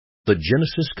The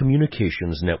Genesis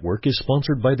Communications Network is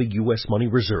sponsored by the U.S. Money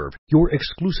Reserve, your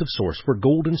exclusive source for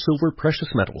gold and silver precious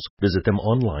metals. Visit them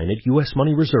online at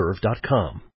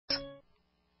usmoneyreserve.com.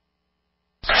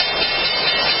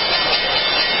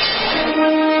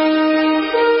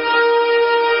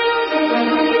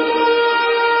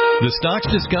 The stocks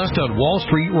discussed on Wall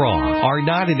Street Raw are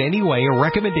not in any way a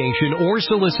recommendation or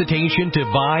solicitation to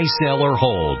buy, sell, or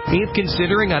hold. If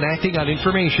considering on acting on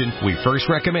information, we first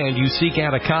recommend you seek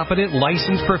out a competent,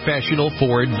 licensed professional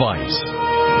for advice.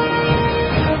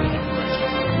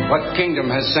 What kingdom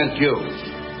has sent you?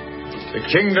 The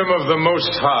kingdom of the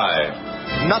Most High.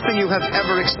 Nothing you have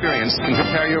ever experienced can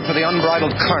prepare you for the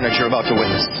unbridled carnage you're about to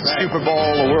witness. Super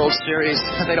Bowl, the World Series,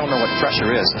 they don't know what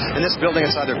pressure is. In this building,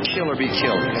 it's either kill or be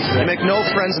killed. You make no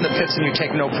friends in the pits and you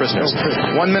take no prisoners.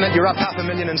 1 minute, you're up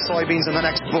 $500,000 in soybeans, and the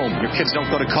next, boom, your kids don't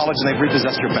go to college and they've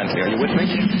repossessed your Bentley. Are you with me?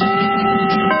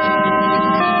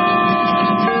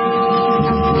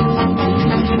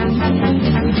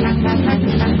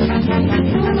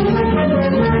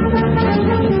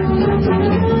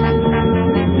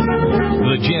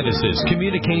 The Genesis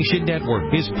Communication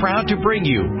Network is proud to bring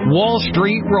you Wall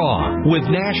Street Raw with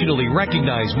nationally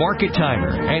recognized market timer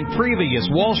and previous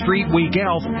Wall Street Week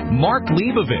elf, Mark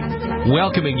Leibovit,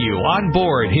 welcoming you on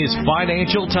board his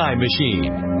financial time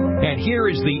machine. And here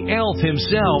is the elf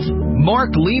himself,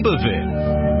 Mark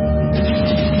Leibovit.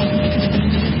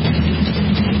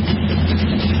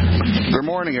 Good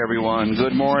morning, everyone.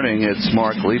 Good morning. It's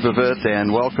Mark Leibovit,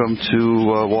 and welcome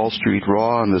to Wall Street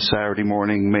Raw on this Saturday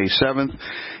morning, May 7th.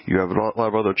 You have a lot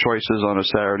of other choices on a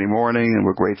Saturday morning, and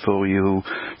we're grateful you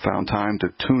found time to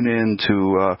tune in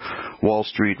to Wall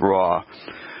Street Raw.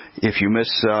 If you miss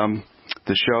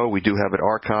the show, we do have it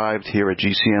archived here at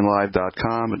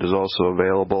GCNlive.com. It is also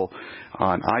available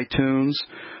on iTunes.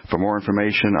 For more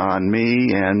information on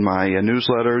me and my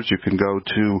newsletters, you can go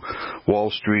to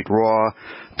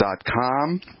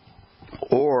WallStreetRaw.com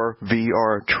or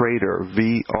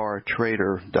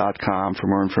vrtrader.com for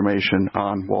more information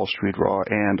on Wall Street Raw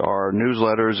and our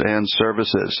newsletters and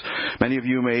services. Many of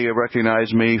you may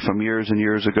recognize me from years and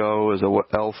years ago as an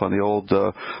elf on the old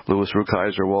Louis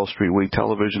Rukeyser Wall Street Week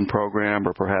television program,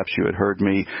 or perhaps you had heard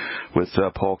me with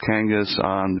Paul Kangas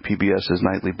on PBS's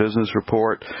Nightly Business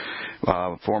Report,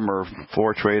 former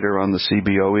floor trader on the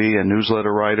CBOE and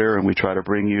newsletter writer, and we try to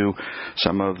bring you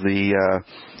some of the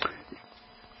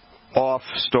off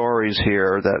stories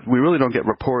here that we really don't get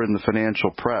reported in the financial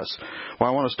press. What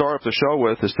I want to start off the show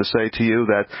with is to say to you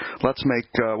that let's make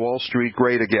Wall Street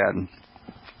great again.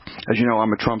 As you know,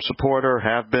 I'm a Trump supporter,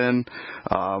 have been.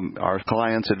 Our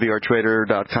clients at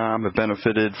vrtrader.com have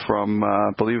benefited from,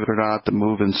 believe it or not, the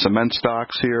move in cement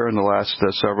stocks here in the last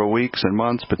several weeks and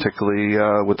months, particularly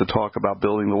with the talk about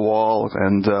building the wall,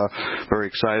 and very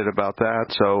excited about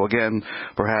that. So, again,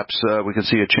 perhaps we can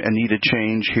see a needed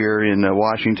change here in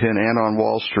Washington and on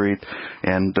Wall Street,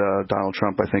 and Donald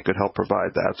Trump, I think, could help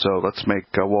provide that. So let's make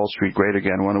Wall Street great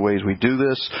again. One of the ways we do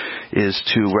this is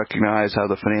to recognize how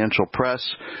the financial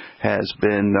press has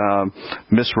been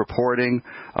misreporting.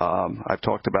 I've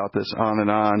talked about this on and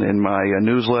on in my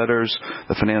newsletters.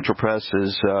 The financial press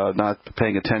is not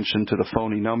paying attention to the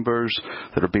phony numbers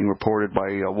that are being reported by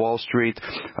Wall Street.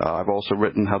 I've also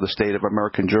written how the state of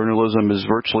American journalism is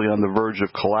virtually on the verge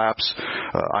of collapse.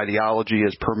 Ideology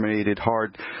has permeated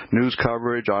hard news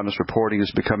coverage. Honest reporting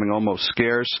is becoming almost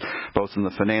scarce, both in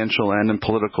the financial and in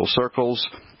political circles.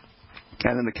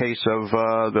 And in the case of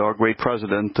our great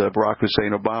president, Barack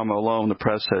Hussein Obama alone, the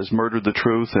press has murdered the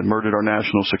truth and murdered our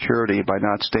national security by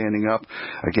not standing up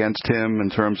against him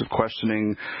in terms of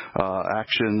questioning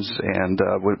actions. And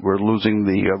we're losing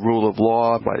the rule of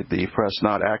law by the press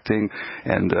not acting.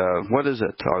 And what is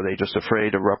it? Are they just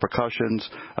afraid of repercussions?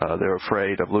 They're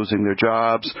afraid of losing their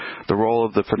jobs. The role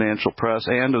of the financial press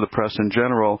and of the press in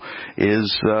general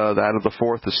is that of the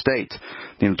fourth estate,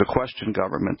 to question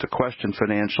government, to question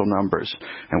financial numbers.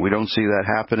 And we don't see that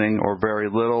happening, or very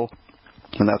little.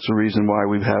 And that's the reason why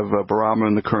we have Barama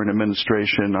and the current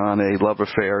administration on a love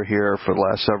affair here for the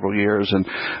last several years. And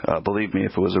believe me,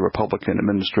 if it was a Republican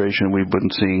administration, we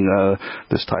wouldn't see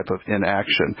this type of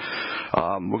inaction.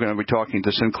 We're going to be talking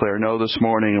to Sinclair No this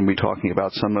morning, and be talking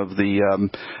about some of the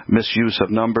misuse of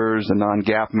numbers and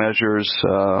non-GAAP measures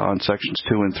on sections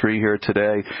 2 and 3 here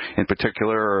today. In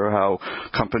particular, or how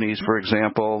companies, for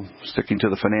example, sticking to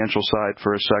the financial side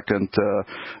for a second,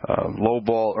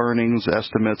 lowball earnings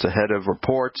estimates ahead of reports.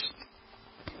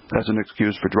 as an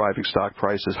excuse for driving stock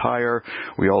prices higher.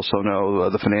 We also know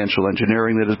the financial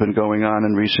engineering that has been going on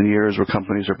in recent years where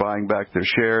companies are buying back their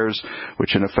shares,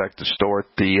 which in effect distort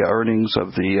the earnings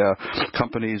of the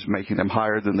companies, making them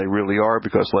higher than they really are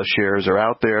because less shares are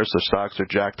out there, so stocks are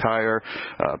jacked higher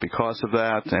because of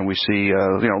that. And we see,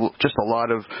 just a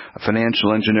lot of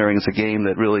financial engineering. Is a game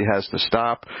that really has to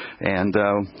stop, and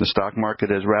the stock market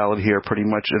has rallied here pretty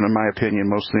much, in my opinion,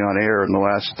 mostly on air in the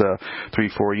last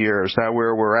 3-4 years. Now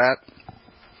where we're at,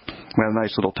 we had a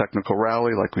nice little technical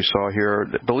rally like we saw here.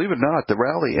 Believe it or not, the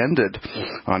rally ended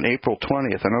on April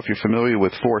 20th. I don't know if you're familiar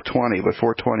with 420, but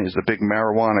 420 is the big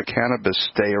marijuana cannabis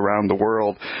day around the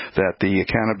world that the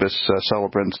cannabis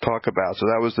celebrants talk about. So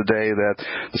that was the day that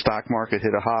the stock market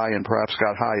hit a high and perhaps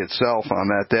got high itself on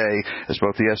that day, as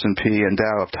both the S&P and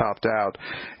Dow have topped out.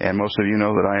 And most of you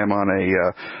know that I am on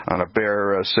a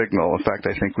bear signal. In fact,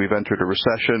 I think we've entered a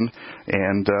recession,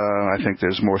 and I think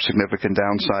there's more significant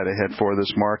downside ahead for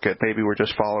this market. Maybe we're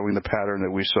just following the pattern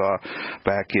that we saw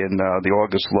back in the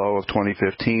August low of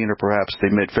 2015, or perhaps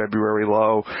the mid-February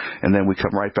low, and then we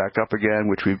come right back up again,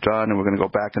 which we've done, and we're going to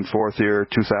go back and forth here,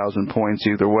 2,000 points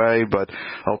either way, but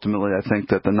ultimately I think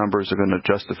that the numbers are going to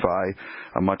justify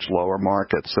a much lower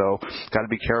market. So got to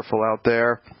be careful out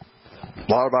there.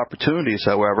 A lot of opportunities,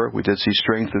 however. We did see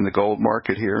strength in the gold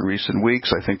market here in recent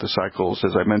weeks. I think the cycles,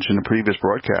 as I mentioned in previous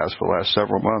broadcasts, for the last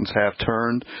several months have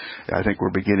turned. I think we're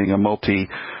beginning a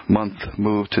multi-month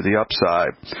move to the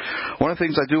upside. One of the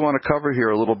things I do want to cover here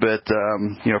a little bit,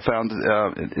 found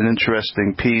an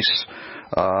interesting piece,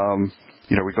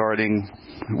 regarding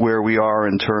where we are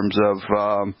in terms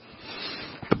of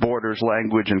the borders,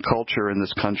 language, and culture in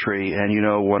this country. And,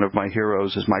 one of my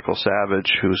heroes is Michael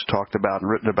Savage, who's talked about and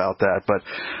written about that. But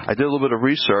I did a little bit of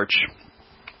research,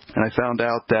 and I found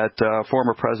out that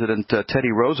former President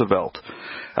Teddy Roosevelt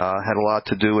had a lot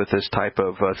to do with this type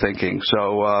of thinking.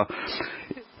 So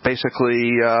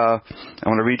basically, I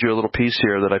want to read you a little piece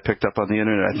here that I picked up on the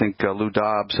Internet. I think Lou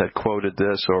Dobbs had quoted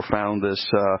this or found this,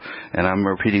 and I'm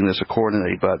repeating this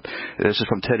accordingly. But this is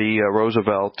from Teddy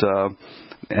Roosevelt,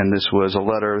 and this was a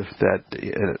letter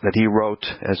that he wrote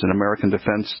as an American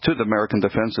Defense to the American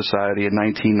Defense Society in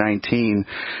 1919.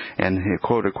 And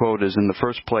quote is, "In the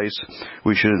first place,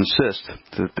 we should insist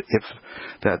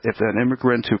that if an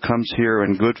immigrant who comes here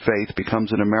in good faith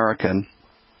becomes an American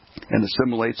and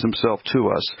assimilates himself to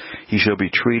us, he shall be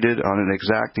treated on an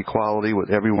exact equality with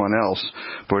everyone else,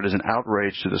 for it is an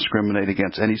outrage to discriminate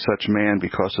against any such man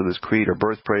because of his creed or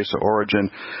birthplace or origin,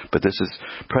 but this is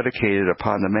predicated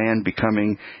upon the man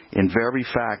becoming in very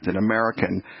fact an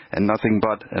American and nothing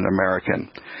but an American.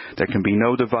 There can be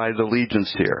no divided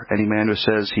allegiance here. Any man who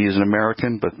says he is an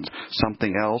American but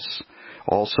something else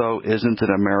also isn't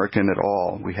an American at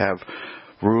all. We have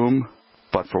room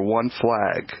but for one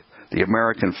flag, the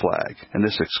American flag, and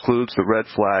this excludes the red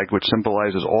flag, which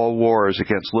symbolizes all wars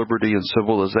against liberty and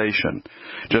civilization,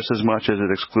 just as much as it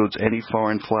excludes any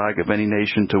foreign flag of any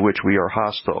nation to which we are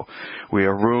hostile. We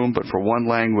have room but for one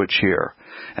language here,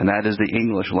 and that is the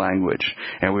English language,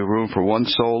 and we have room for one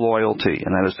sole loyalty,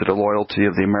 and that is to the loyalty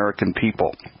of the American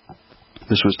people."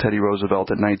 This was Teddy Roosevelt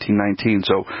in 1919.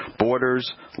 So borders,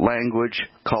 language,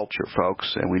 culture,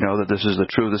 folks. And we know that this is the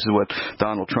truth. This is what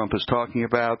Donald Trump is talking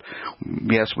about.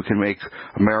 Yes, we can make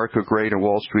America great and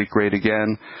Wall Street great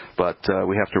again, but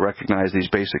we have to recognize these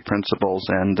basic principles.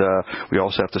 And we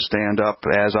also have to stand up,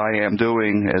 as I am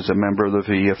doing, as a member of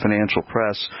the financial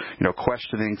press,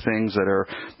 questioning things that are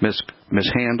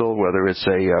mishandled, whether it's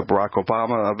a Barack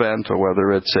Obama event or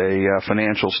whether it's a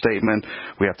financial statement.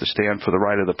 We have to stand for the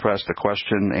right of the press to question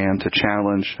and to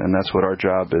challenge, and that's what our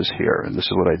job is here, and this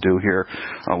is what I do here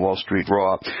on Wall Street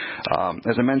Raw.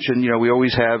 As I mentioned, we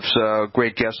always have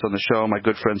great guests on the show. My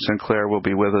good friend Sinclair will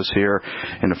be with us here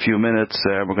in a few minutes.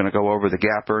 We're going to go over the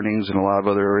Gap earnings and a lot of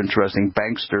other interesting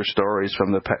bankster stories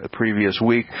from the previous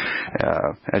week.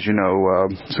 As you know,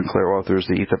 Sinclair authors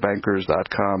the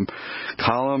EatTheBankers.com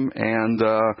column, and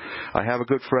I have a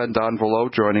good friend, Don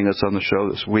Valot, joining us on the show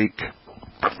this week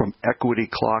from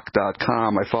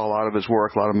EquityClock.com. I follow a lot of his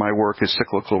work. A lot of my work is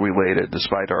cyclical related,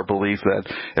 despite our belief that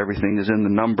everything is in the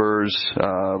numbers.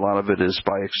 A lot of it is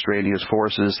by extraneous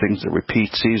forces, things that repeat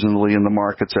seasonally in the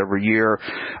markets every year.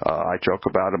 I joke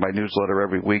about in my newsletter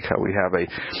every week how we have a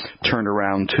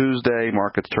turnaround Tuesday.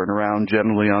 Markets turn around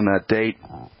generally on that date.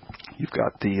 You've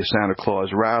got the Santa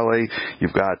Claus rally.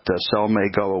 You've got sell May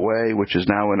go away, which is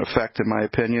now in effect, in my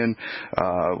opinion,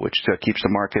 which keeps the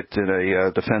market in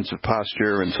a defensive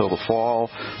posture until the fall.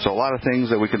 So a lot of things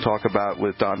that we can talk about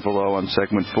with Don Valot on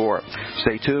segment 4.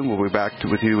 Stay tuned. We'll be back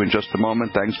with you in just a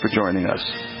moment. Thanks for joining us.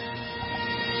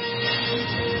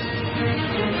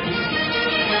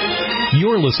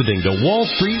 You're listening to Wall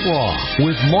Street Raw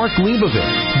with Mark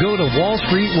Leibovit. Go to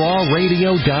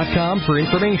WallStreetRawRadio.com for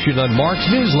information on Mark's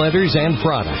newsletters and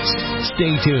products.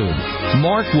 Stay tuned.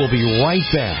 Mark will be right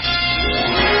back.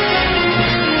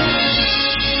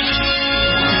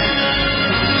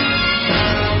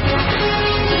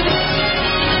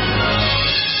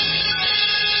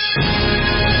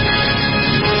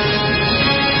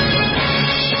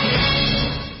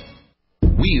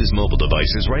 We use mobile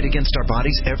devices right against our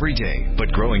bodies every day, but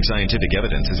growing scientific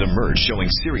evidence has emerged showing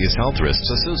serious health risks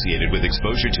associated with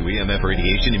exposure to EMF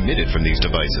radiation emitted from these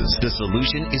devices. The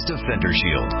solution is Defender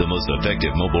Shield, the most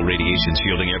effective mobile radiation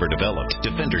shielding ever developed.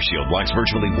 Defender Shield blocks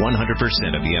virtually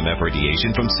 100% of EMF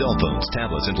radiation from cell phones,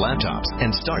 tablets, and laptops, and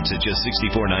starts at just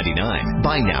 $64.99.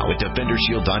 Buy now at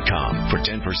DefenderShield.com. For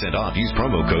 10% off, use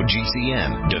promo code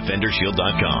GCN.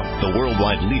 DefenderShield.com, the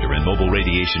worldwide leader in mobile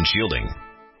radiation shielding.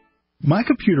 My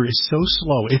computer is so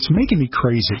slow, it's making me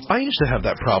crazy. I used to have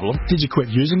that problem. Did you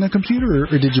quit using the computer,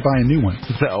 or did you buy a new one?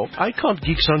 No, I called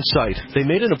Geeks On Site. They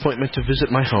made an appointment to visit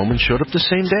my home and showed up the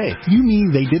same day. You mean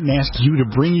they didn't ask you to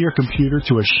bring your computer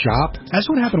to a shop? That's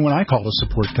what happened when I called a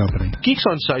support company. Geeks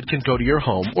On Site can go to your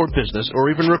home or business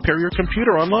or even repair your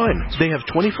computer online. They have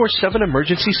 24/7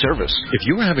 emergency service. If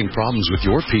you are having problems with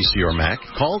your PC or Mac,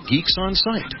 call Geeks On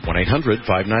Site,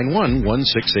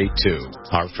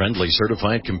 1-800-591-1682. Our friendly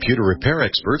certified computer repair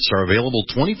experts are available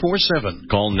 24/7.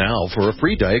 Call now for a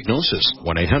free diagnosis.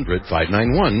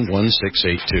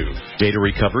 1-800-591-1682. Data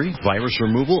recovery, virus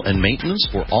removal, and maintenance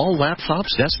for all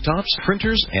laptops, desktops,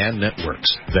 printers, and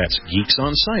networks. That's Geeks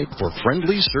On Site for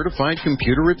friendly certified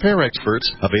computer repair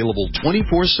experts, available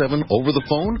 24/7 over the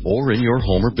phone or in your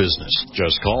home or business.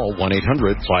 Just call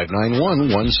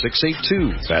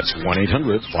 1-800-591-1682. That's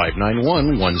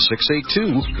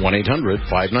 1-800-591-1682.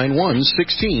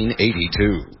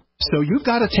 1-800-591-1682. So you've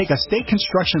got to take a state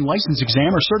construction license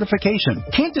exam or certification.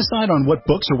 Can't decide on what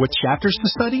books or what chapters to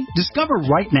study? Discover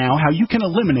right now how you can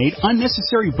eliminate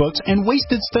unnecessary books and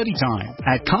wasted study time.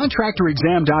 At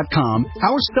ContractorExam.com,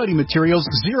 our study materials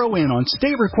zero in on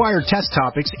state-required test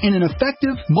topics in an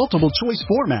effective, multiple-choice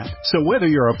format. So whether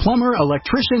you're a plumber,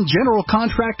 electrician, general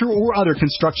contractor, or other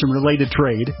construction-related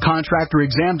trade,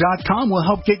 ContractorExam.com will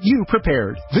help get you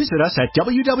prepared. Visit us at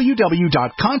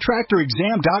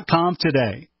www.ContractorExam.com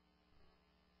today.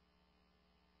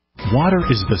 Water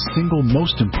is the single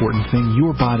most important thing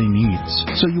your body needs,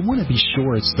 so you want to be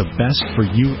sure it's the best for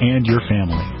you and your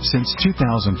family. Since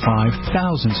 2005,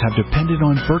 thousands have depended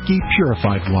on Berkey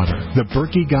purified water. The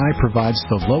Berkey Guy provides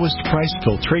the lowest priced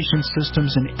filtration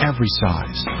systems in every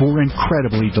size. For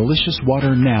incredibly delicious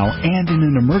water now and in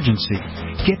an emergency,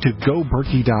 get to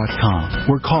GoBerkey.com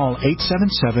or call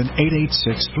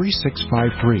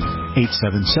 877-886-3653.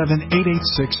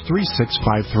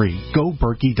 877-886-3653.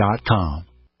 GoBerkey.com.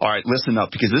 All right, listen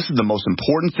up, because this is the most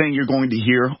important thing you're going to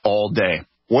hear all day.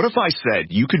 What if I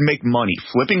said you could make money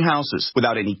flipping houses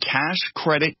without any cash,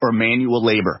 credit, or manual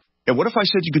labor? And what if I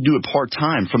said you could do it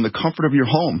part-time from the comfort of your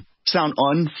home? Sound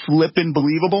unflippin'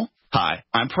 believable? Hi,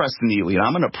 I'm Preston Neely, and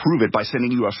I'm going to prove it by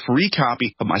sending you a free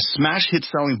copy of my smash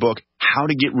hit-selling book, How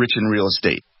to Get Rich in Real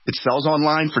Estate. It sells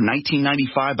online for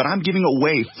 $19.95, but I'm giving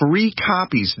away free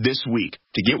copies this week.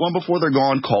 To get one before they're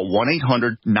gone, call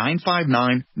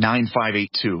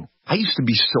 1-800-959-9582. I used to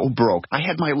be so broke. I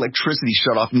had my electricity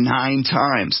shut off 9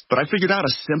 times, but I figured out a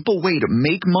simple way to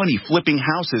make money flipping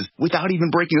houses without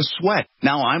even breaking a sweat.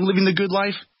 Now I'm living the good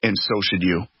life, and so should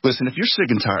you. Listen, if you're sick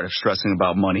and tired of stressing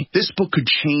about money, this book could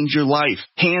change your life.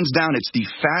 Hands down, it's the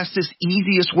fastest,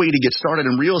 easiest way to get started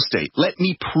in real estate. Let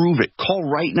me prove it. Call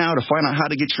right now to find out how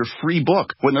to get your free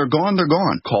book. When they're gone, they're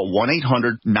gone. Call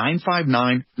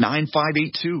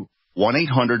 1-800-959-9582.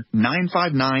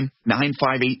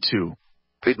 1-800-959-9582.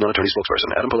 Paid non-attorney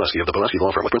spokesperson Adam Pulaski of the Pulaski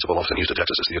Law Firm with principal office in Houston,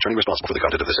 Texas, is the attorney responsible for the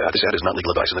content of this ad. This ad is not legal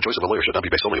advice, and the choice of a lawyer should not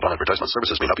be based solely upon advertisement.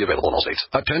 Services may not be available in all states.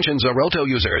 Attention Xarelto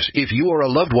users. If you or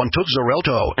a loved one took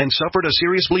Xarelto and suffered a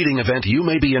serious bleeding event, you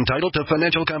may be entitled to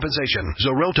financial compensation.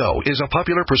 Xarelto is a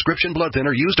popular prescription blood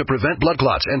thinner used to prevent blood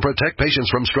clots and protect patients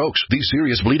from strokes. These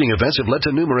serious bleeding events have led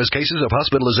to numerous cases of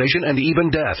hospitalization and even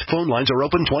death. Phone lines are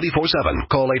open 24/7.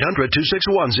 Call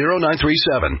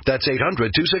 800-261-0937. That's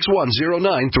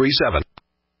 800-261-0937.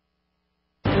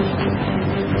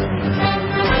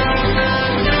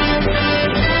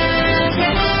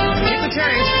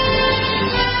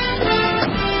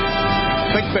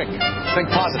 Think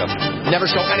positive. Never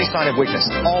show any sign of weakness.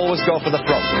 Always go for the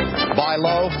throat. Buy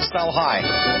low, sell high.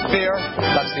 Fear,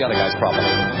 that's the other guy's problem.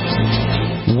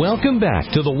 Welcome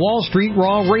back to the Wall Street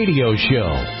Raw Radio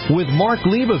Show with Mark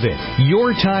Leibovit,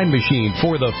 your time machine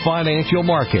for the financial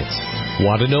markets.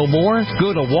 Want to know more?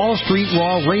 Go to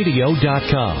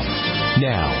WallStreetRawRadio.com.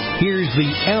 Now, here's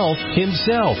the elf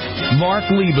himself, Mark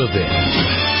Leibovit.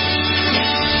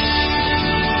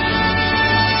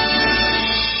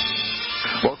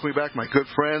 Welcome back, my good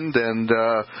friend and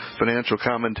financial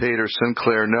commentator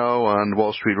Sinclair No on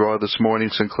Wall Street Raw this morning.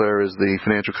 Sinclair is the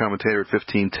financial commentator at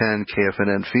 1510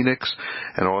 KFNN Phoenix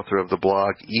and author of the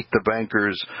blog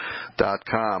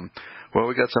EatTheBankers.com. Well,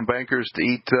 we got some bankers to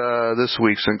eat this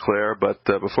week, Sinclair, but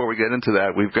before we get into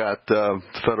that, we've got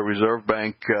Federal Reserve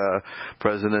Bank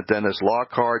President Dennis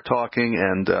Lockhart talking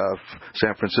and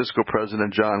San Francisco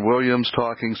President John Williams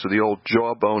talking, so the old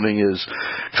jawboning is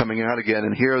coming out again.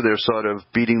 And here they're sort of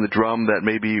beating the drum that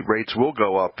maybe rates will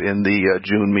go up in the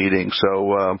June meeting.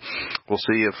 So we'll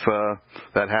see if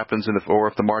that happens and if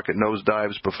the market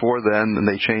nosedives before then and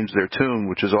they change their tune,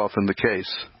 which is often the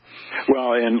case.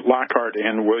 Well, and Lockhart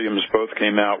and Williams both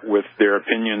came out with their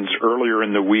opinions earlier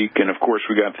in the week, and of course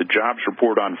we got the jobs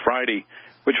report on Friday,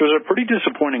 which was a pretty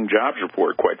disappointing jobs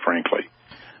report, quite frankly.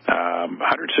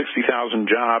 160,000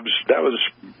 jobs, that was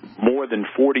more than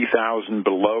 40,000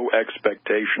 below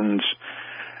expectations.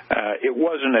 It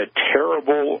wasn't a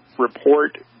terrible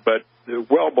report, but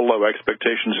well below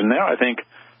expectations, and now I think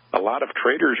a lot of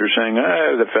traders are saying,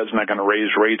 the Fed's not going to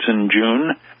raise rates in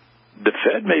June. The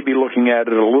Fed may be looking at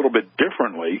it a little bit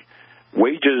differently.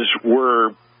 Wages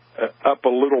were up a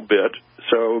little bit,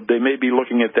 so they may be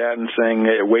looking at that and saying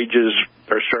wages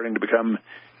are starting to become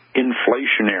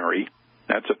inflationary.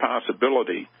 That's a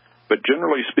possibility. But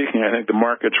generally speaking, I think the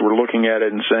markets were looking at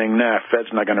it and saying,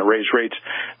 Fed's not going to raise rates.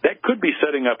 That could be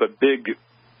setting up a big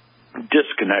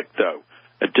disconnect, though,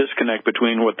 a disconnect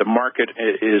between what the market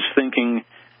is thinking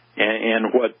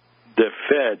and what the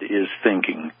Fed is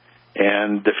thinking.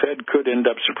 And the Fed could end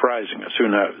up surprising us. Who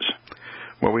knows?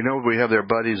 Well, we know we have their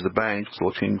buddies, the banks,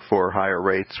 looking for higher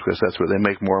rates because that's where they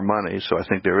make more money. So I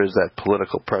think there is that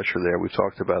political pressure there. We've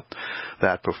talked about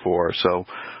that before. So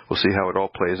we'll see how it all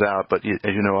plays out. But,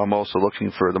 as you know, I'm also looking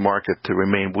for the market to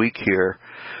remain weak here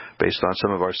based on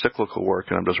some of our cyclical work.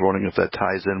 And I'm just wondering if that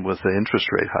ties in with the interest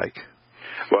rate hike.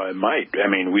 Well, it might. I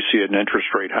mean, we see an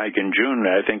interest rate hike in June.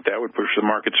 I think that would push the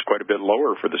markets quite a bit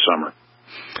lower for the summer.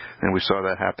 And we saw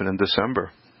that happen in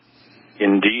December.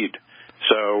 Indeed.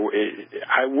 So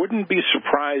I wouldn't be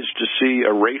surprised to see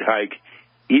a rate hike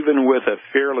even with a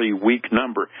fairly weak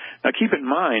number. Now, keep in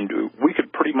mind, we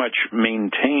could pretty much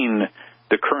maintain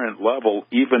the current level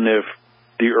even if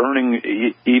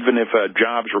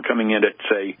jobs were coming in at,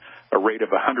 say, a rate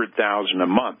of 100,000 a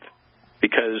month,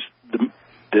 because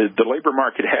the labor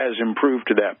market has improved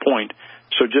to that point.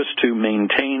 So just to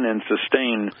maintain and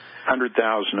sustain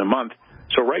 100,000 a month.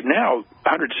 So right now,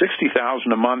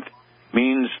 160,000 a month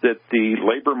means that the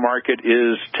labor market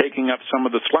is taking up some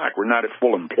of the slack. We're not at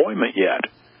full employment yet,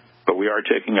 but we are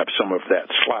taking up some of that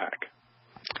slack.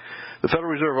 The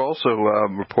Federal Reserve also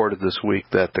reported this week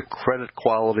that the credit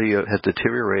quality has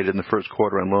deteriorated in the first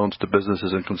quarter on loans to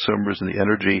businesses and consumers in the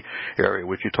energy area,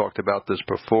 which you talked about this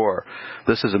before.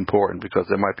 This is important because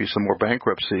there might be some more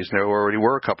bankruptcies. There already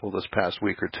were a couple this past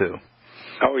week or two.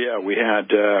 Oh, yeah. We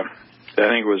had, I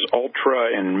think it was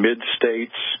Ultra and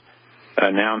Mid-States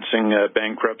announcing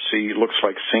bankruptcy. Looks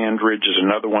like Sandridge is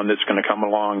another one that's going to come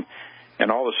along. And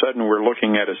all of a sudden we're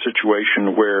looking at a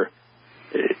situation where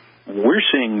we're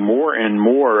seeing more and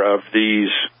more of these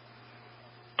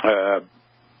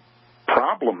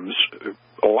problems,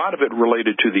 a lot of it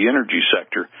related to the energy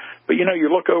sector. But, you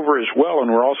look over as well, and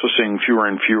we're also seeing fewer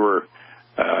and fewer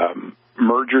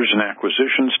mergers and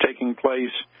acquisitions taking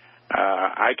place.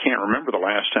 I can't remember the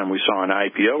last time we saw an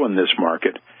IPO in this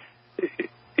market.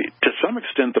 To some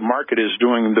extent, the market is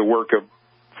doing the work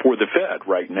for the Fed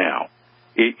right now.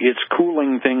 It's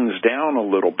cooling things down a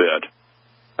little bit.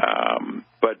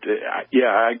 But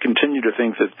I continue to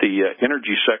think that the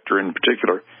energy sector in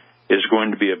particular is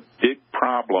going to be a big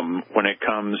problem when it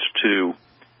comes to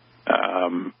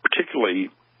particularly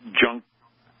junk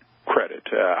credit,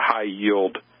 high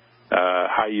yield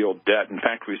debt. In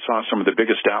fact, we saw some of the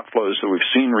biggest outflows that we've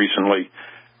seen recently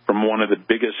from one of the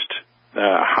biggest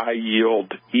high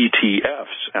yield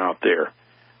ETFs out there.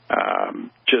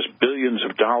 Just billions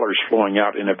of dollars flowing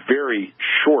out in a very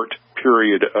short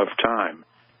period of time.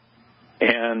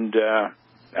 And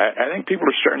I think people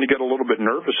are starting to get a little bit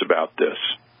nervous about this.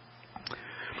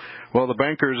 Well, the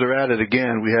bankers are at it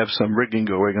again. We have some rigging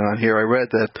going on here. I read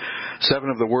that 7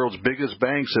 of the world's biggest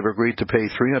banks have agreed to pay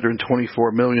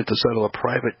 $324 million to settle a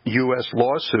private U.S.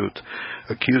 lawsuit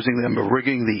accusing them of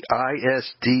rigging the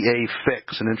ISDA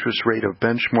fix, an interest rate of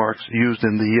benchmarks used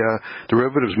in the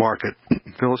derivatives market.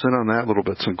 Fill us in on that a little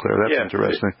bit, Sinclair. That's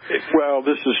interesting. Well,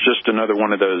 this is just another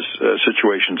one of those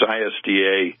situations.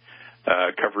 ISDA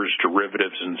covers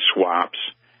derivatives and swaps.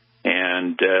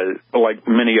 And like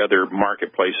many other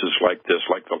marketplaces like this,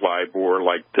 like the LIBOR,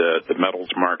 like the metals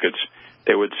markets,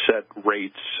 they would set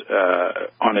rates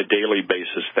on a daily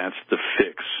basis. That's the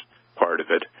fix part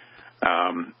of it.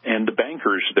 And the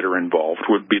bankers that are involved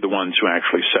would be the ones who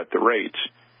actually set the rates.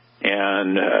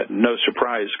 And no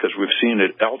surprise, because we've seen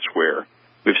it elsewhere.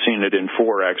 We've seen it in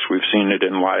Forex. We've seen it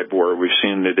in LIBOR. We've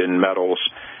seen it in metals.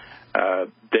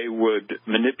 They would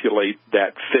manipulate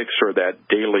that fix or that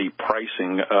daily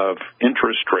pricing of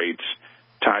interest rates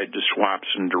tied to swaps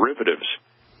and derivatives.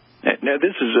 Now,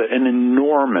 this is an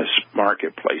enormous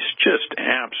marketplace, just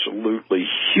absolutely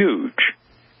huge.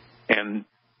 And,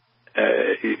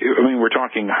 we're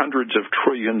talking hundreds of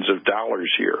trillions of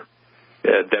dollars here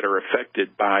that are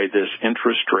affected by this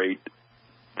interest rate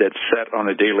that's set on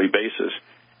a daily basis.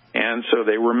 And so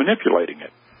they were manipulating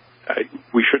it.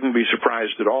 We shouldn't be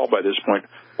surprised at all by this point.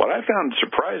 What I found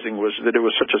surprising was that it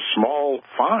was such a small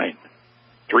fine,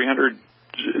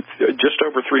 just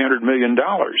over $300 million.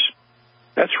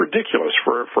 That's ridiculous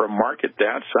for a market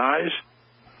that size.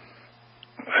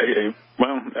 I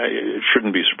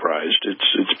shouldn't be surprised.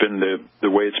 It's been the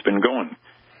way it's been going.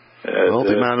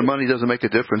 The amount of money doesn't make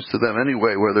a difference to them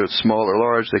anyway, whether it's small or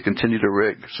large. They continue to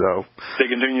rig. So they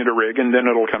continue to rig, and then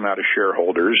it'll come out of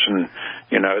shareholders. And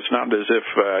it's not as if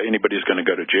anybody's going to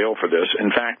go to jail for this.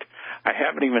 In fact, I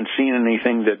haven't even seen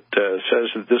anything that says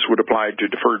that this would apply to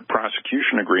deferred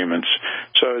prosecution agreements.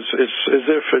 So it's as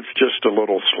if it's just a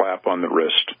little slap on the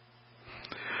wrist.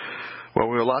 Well,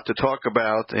 we have a lot to talk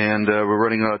about, and we're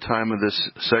running out of time in this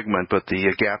segment, but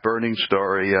the gap earnings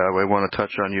story, I want to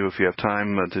touch on you if you have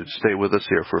time to stay with us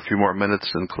here for a few more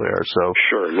minutes, Sinclair. So,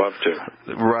 sure, love to.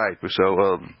 Right. So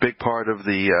a big part of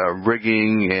the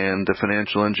rigging and the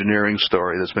financial engineering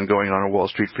story that's been going on Wall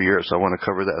Street for years. So I want to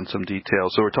cover that in some detail.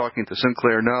 So we're talking to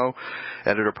Sinclair No,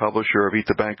 editor-publisher of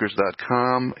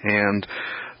EatTheBankers.com, and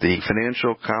the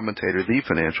financial commentator,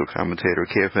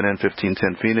 KFNN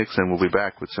 1510 Phoenix, and we'll be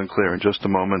back with Sinclair in just a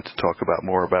moment to talk about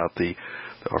more about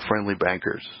our friendly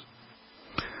bankers.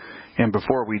 And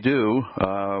before we do,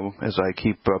 as I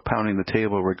keep pounding the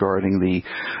table regarding the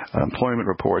employment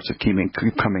reports that keep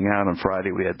coming out on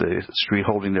Friday, we had the street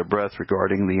holding their breath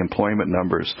regarding the employment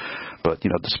numbers. But,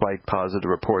 despite positive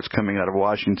reports coming out of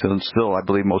Washington, still, I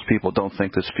believe most people don't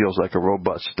think this feels like a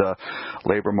robust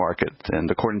labor market.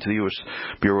 And according to the U.S.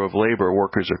 Bureau of Labor,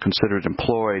 workers are considered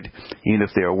employed even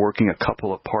if they are working a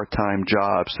couple of part-time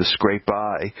jobs to scrape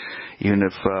by, even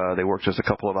if they work just a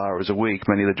couple of hours a week.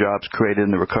 Many of the jobs created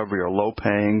in the recovery are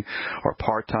low-paying or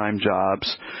part-time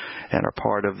jobs and are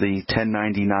part of the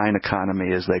 1099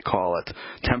 economy, as they call it,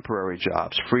 temporary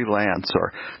jobs, freelance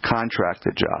or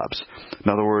contracted jobs. In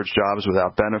other words, jobs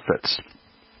without benefits.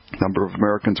 Number of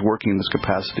Americans working in this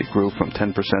capacity grew from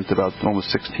 10% to about almost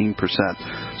 16%.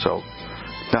 So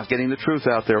not getting the truth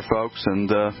out there, folks, and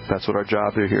that's what our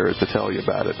job here is to tell you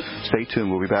about it. Stay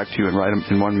tuned. We'll be back to you in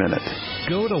 1 minute.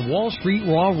 Go to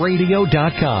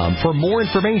WallStreetRawRadio.com for more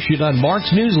information on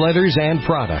Mark's newsletters and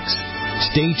products.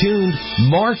 Stay tuned.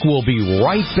 Mark will be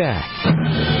right back.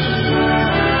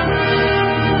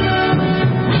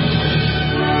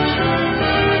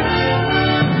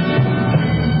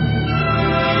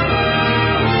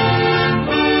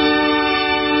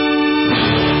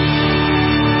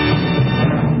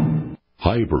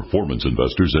 High-performance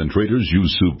investors and traders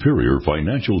use superior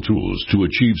financial tools to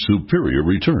achieve superior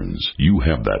returns. You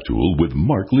have that tool with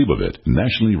Mark Leibovit,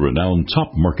 nationally renowned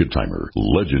top market timer,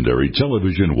 legendary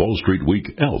television Wall Street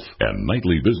Week elf, and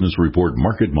nightly business report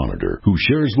market monitor, who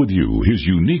shares with you his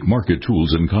unique market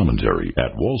tools and commentary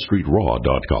at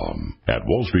WallStreetRaw.com. At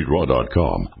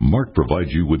WallStreetRaw.com, Mark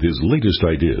provides you with his latest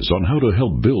ideas on how to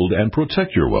help build and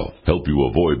protect your wealth, help you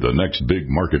avoid the next big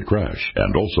market crash,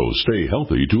 and also stay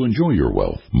healthy to enjoy your wealth.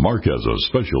 Mark has a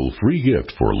special free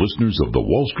gift for listeners of the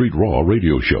Wall Street Raw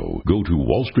radio show. Go to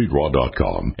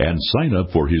WallStreetRaw.com and sign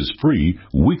up for his free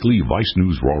weekly Vice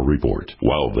News Raw report.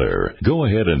 While there, go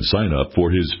ahead and sign up for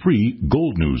his free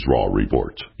Gold News Raw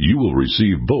report. You will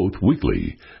receive both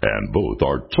weekly, and both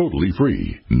are totally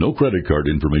free. No credit card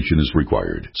information is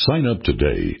required. Sign up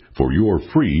today for your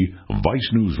free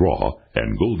Vice News Raw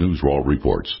and Gold News Raw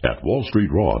reports at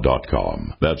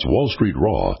WallStreetRaw.com. That's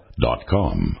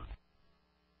WallStreetRaw.com.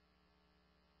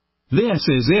 This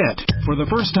is it. For the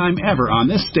first time ever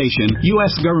on this station,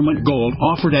 U.S. government gold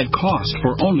offered at cost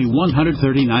for only $139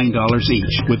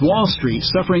 each. With Wall Street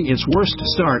suffering its worst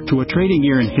start to a trading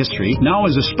year in history, now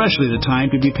is especially the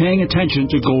time to be paying attention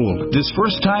to gold. This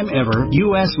first time ever,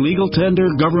 U.S. legal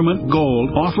tender government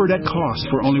gold offered at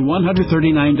cost for only $139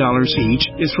 each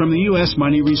is from the U.S.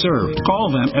 Money Reserve.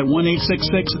 Call them at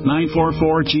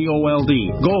 1-866-944-GOLD.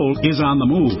 Gold is on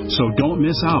the move, so don't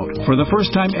miss out. For the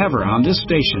first time ever on this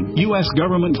station, U.S.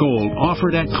 government gold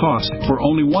offered at cost for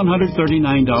only $139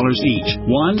 each.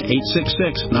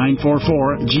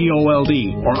 1-866-944-GOLD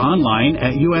or online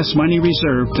at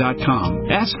usmoneyreserve.com.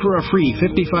 Ask for a free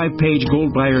 55-page gold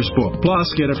buyer's book. Plus,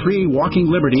 get a free Walking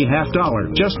Liberty $half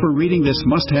just for reading this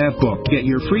must-have book. Get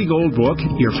your free gold book,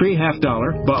 your free $half,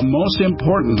 but most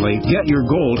importantly, get your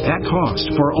gold at cost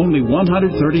for only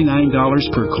 $139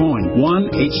 per coin.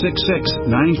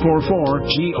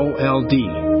 1-866-944-GOLD.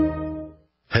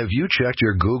 Have you checked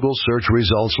your Google search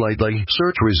results lately?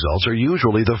 Search results are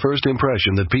usually the first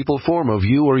impression that people form of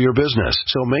you or your business,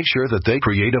 so make sure that they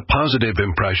create a positive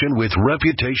impression with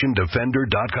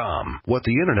ReputationDefender.com. What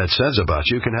the Internet says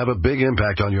about you can have a big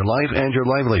impact on your life and your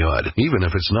livelihood, even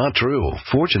if it's not true.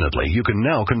 Fortunately, you can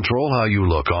now control how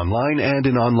you look online and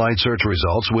in online search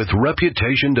results with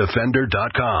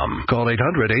ReputationDefender.com. Call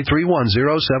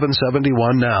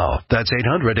 800-831-0771 now. That's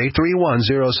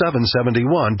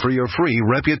 800-831-0771 for your free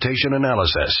reputation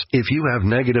analysis. If you have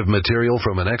negative material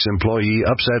from an ex-employee,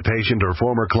 upset patient, or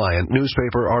former client,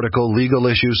 newspaper article, legal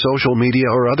issue, social media,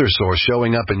 or other source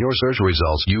showing up in your search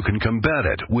results, you can combat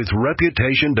it with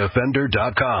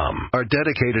ReputationDefender.com. Our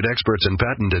dedicated experts in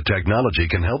patented technology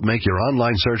can help make your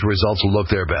online search results look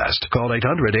their best. Call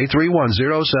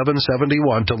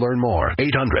 800-831-0771 to learn more.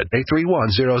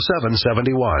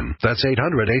 800-831-0771. That's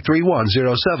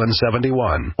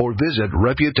 800-831-0771. Or visit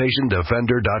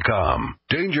ReputationDefender.com.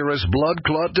 Dangerous blood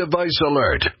clot device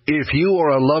alert. If you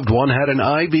or a loved one had an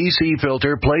IVC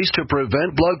filter placed to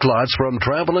prevent blood clots from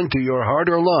traveling to your heart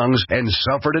or lungs and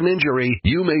suffered an injury,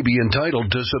 you may be entitled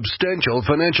to substantial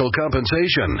financial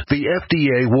compensation. The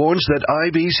FDA warns that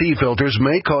IVC filters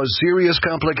may cause serious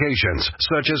complications,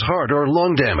 such as heart or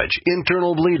lung damage,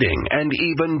 internal bleeding, and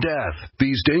even death.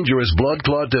 These dangerous blood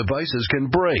clot devices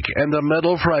can break, and the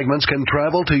metal fragments can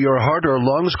travel to your heart or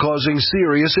lungs, causing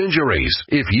serious injuries.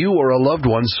 If you or a loved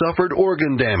one suffered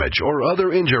organ damage or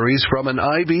other injuries from an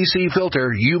IVC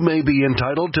filter, you may be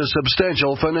entitled to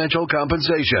substantial financial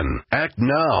compensation. Act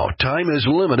now. Time is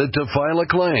limited to file a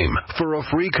claim. For a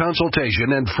free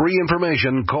consultation and free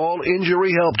information, call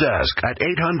Injury Help Desk at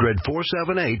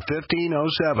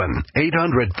 800-478-1507.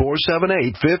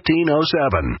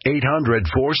 800-478-1507.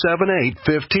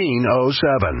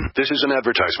 800-478-1507. This is an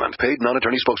advertisement. Paid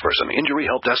non-attorney spokesperson.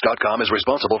 InjuryHelpDesk.com is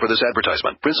responsible for this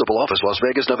advertisement. Principal office, Las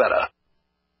Vegas, Nevada.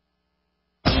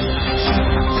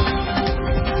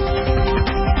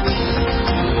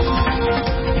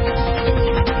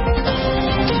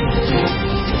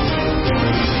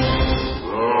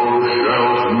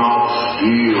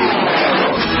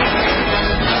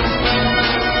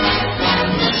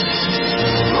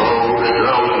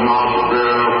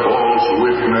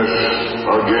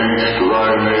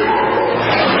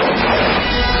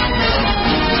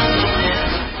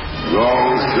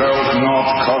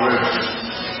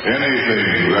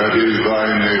 Anything that is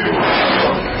thy neighbor.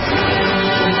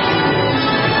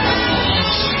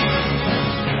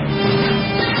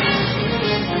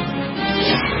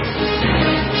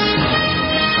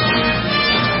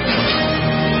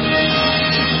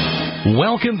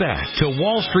 Welcome back to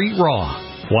Wall Street Raw.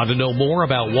 Want to know more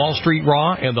about Wall Street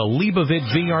Raw and the Leibovit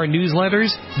VR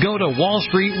newsletters? Go to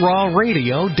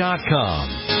WallStreetRawRadio.com.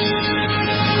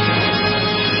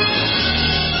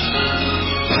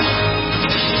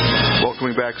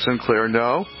 Welcoming back Sinclair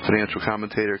No, financial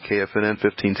commentator, KFNN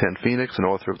 1510 Phoenix, and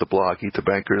author of the blog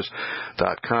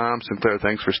EatTheBankers.com. Sinclair,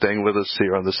 thanks for staying with us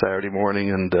here on this Saturday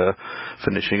morning and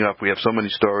finishing up. We have so many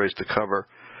stories to cover.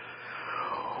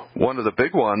 One of the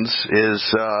big ones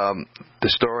is the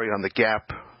story on the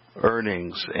Gap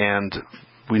earnings, and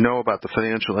we know about the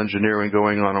financial engineering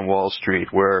going on Wall Street,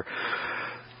 where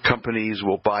companies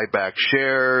will buy back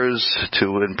shares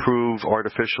to improve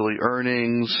artificially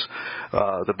earnings.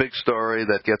 The big story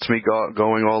that gets me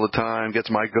going all the time,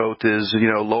 gets my goat, is,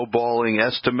 lowballing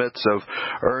estimates of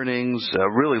earnings,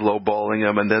 really lowballing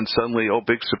them, and then suddenly,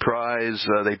 big surprise,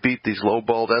 they beat these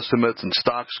lowballed estimates and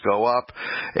stocks go up.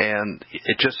 And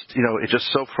it's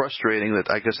just so frustrating that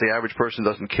I guess the average person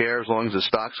doesn't care as long as the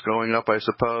stock's going up, I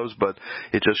suppose. But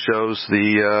it just shows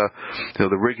the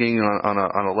rigging on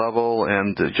a level,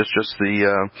 and Just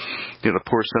the the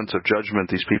poor sense of judgment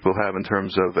these people have in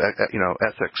terms of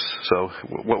ethics. So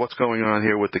what's going on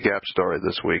here with the Gap story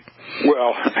this week?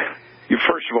 Well,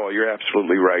 first of all, you're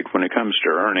absolutely right. When it comes to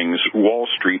earnings, Wall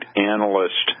Street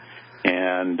analysts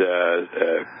and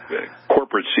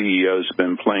corporate CEOs have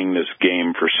been playing this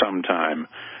game for some time,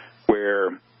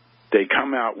 where they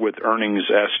come out with earnings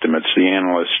estimates, the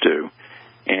analysts do,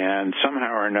 and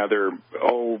somehow or another,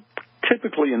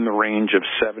 typically in the range of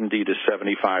 70 to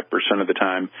 75% of the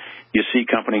time, you see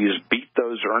companies beat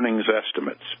those earnings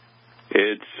estimates.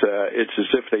 It's as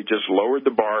if they just lowered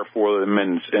the bar for them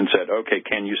and said, okay,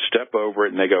 can you step over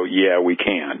it? And they go, yeah, we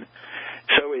can.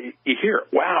 So you hear,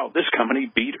 wow, this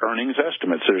company beat earnings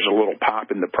estimates. There's a little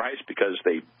pop in the price because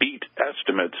they beat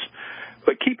estimates.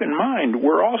 But keep in mind,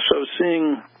 we're also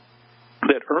seeing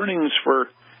that earnings for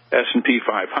S&P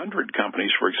 500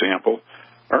 companies, for example,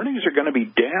 earnings are going to be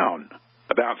down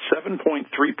about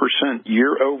 7.3%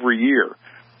 year over year.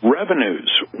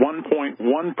 Revenues, 1.1%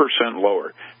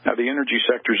 lower. Now, the energy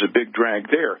sector is a big drag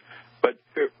there, but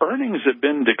earnings have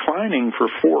been declining for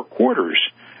 4 quarters.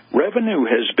 Revenue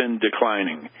has been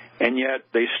declining, and yet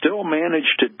they still manage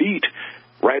to beat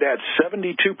right at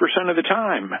 72% of the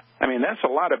time. I mean, that's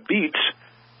a lot of beats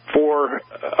for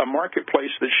a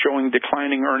marketplace that's showing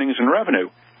declining earnings and revenue.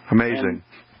 Amazing.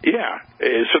 Yeah,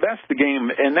 so that's the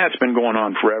game, and that's been going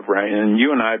on forever, and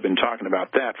you and I have been talking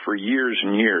about that for years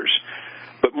and years.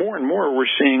 But more and more we're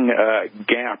seeing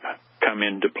GAAP come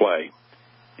into play.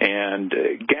 And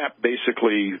GAAP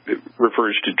basically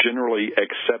refers to Generally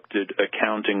Accepted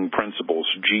Accounting Principles,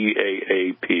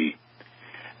 GAAP.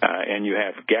 And you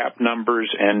have GAAP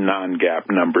numbers and non-GAAP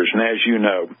numbers. And as you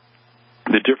know,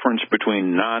 the difference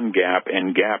between non-GAAP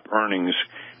and GAAP earnings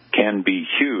can be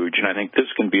huge, and I think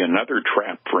this can be another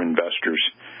trap for investors.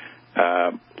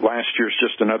 Last year's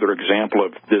just another example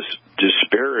of this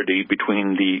disparity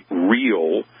between the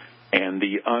real and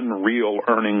the unreal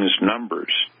earnings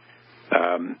numbers.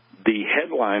 The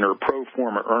headline or pro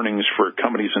forma earnings for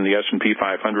companies in the S&P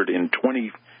 500 in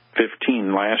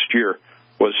 2015 last year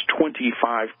was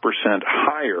 25%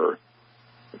 higher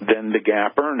than the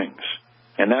GAAP earnings.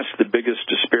 And that's the biggest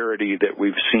disparity that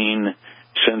we've seen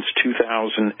since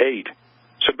 2008.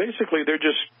 So basically, they're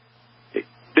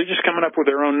just coming up with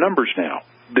their own numbers now.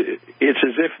 It's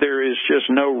as if there is just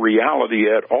no reality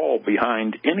at all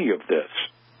behind any of this.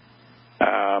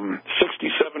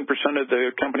 67% of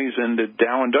the companies in the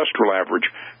Dow Industrial Average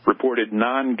reported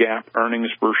non-GAAP earnings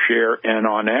per share, and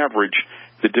on average,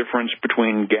 the difference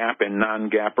between GAAP and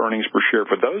non-GAAP earnings per share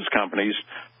for those companies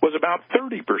was about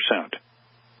 30%.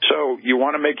 So you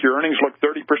want to make your earnings look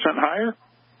 30% higher?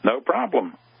 No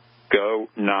problem. Go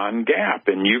non-GAAP,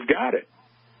 and you've got it.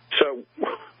 So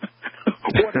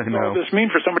what does all this mean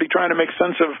for somebody trying to make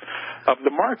sense of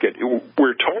the market?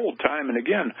 We're told time and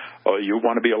again, you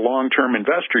want to be a long-term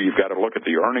investor, you've got to look at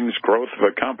the earnings growth of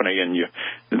a company, and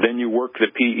then you work the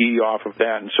PE off of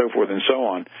that and so forth and so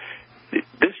on.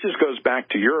 This just goes back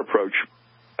to your approach,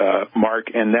 Mark,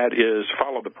 and that is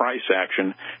follow the price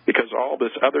action, because all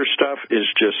this other stuff is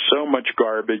just so much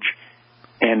garbage,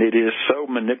 and it is so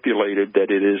manipulated that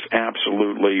it is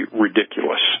absolutely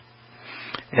ridiculous.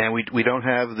 And we don't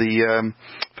have the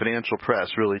financial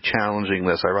press really challenging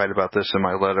this. I write about this in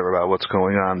my letter about what's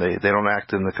going on. They don't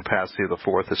act in the capacity of the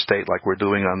fourth estate like we're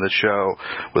doing on this show,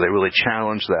 where they really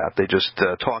challenge that. They just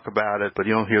talk about it, but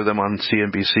you don't hear them on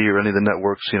CNBC or any of the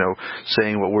networks,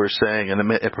 saying what we're saying. And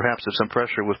perhaps if some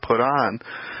pressure was put on,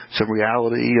 some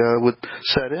reality would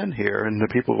set in here, and the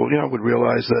people, would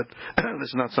realize that this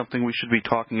is not something we should be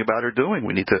talking about or doing.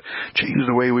 We need to change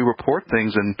the way we report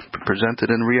things and present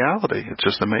it in reality. It's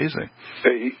just amazing.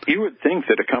 You would think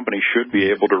that a company should be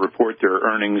able to report their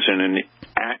earnings in an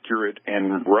accurate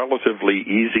and relatively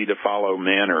easy-to-follow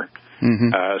manner,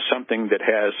 something that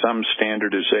has some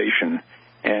standardization,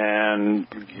 and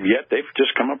yet they've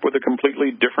just come up with a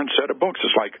completely different set of books.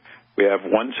 It's like we have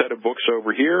one set of books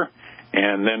over here,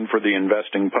 and then for the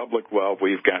investing public, well,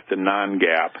 we've got the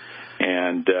non-GAAP,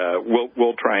 and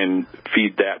we'll try and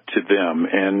feed that to them.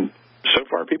 And so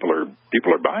far, people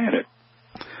are buying it.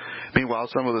 Meanwhile,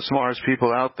 some of the smartest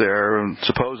people out there,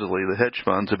 supposedly the hedge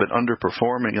funds, have been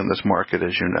underperforming in this market,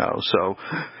 as you know. So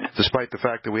despite the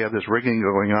fact that we have this rigging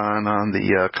going on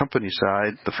the company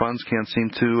side, the funds can't seem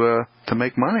to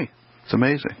make money. It's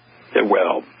amazing.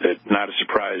 Well, not a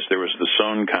surprise. There was the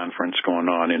Sohn conference going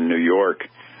on in New York,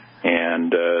 and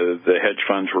the hedge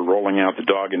funds were rolling out the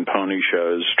dog and pony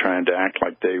shows, trying to act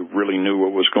like they really knew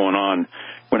what was going on,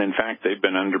 when in fact they've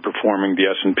been underperforming the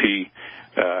S&P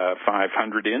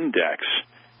 500 index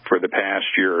for the past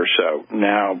year or so.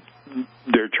 Now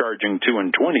they're charging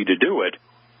 $2.20 to do it,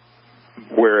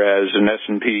 whereas an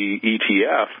S&P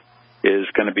ETF is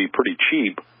going to be pretty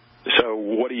cheap. So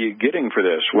what are you getting for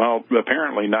this? Well,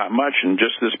 apparently not much. And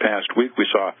just this past week, we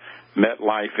saw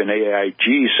MetLife and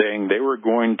AIG saying they were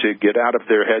going to get out of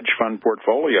their hedge fund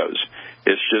portfolios.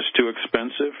 It's just too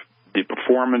expensive. The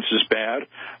performance is bad.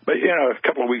 But, a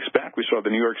couple of weeks back, we saw the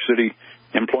New York City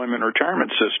Employment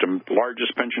Retirement System,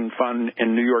 largest pension fund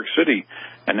in New York City,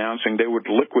 announcing they would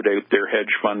liquidate their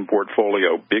hedge fund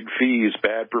portfolio. Big fees,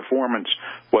 bad performance.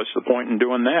 What's the point in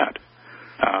doing that?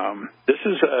 This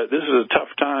is a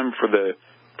tough time for the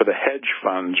hedge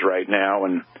funds right now,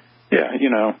 and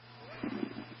they're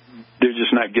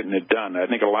just not getting it done. I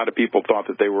think a lot of people thought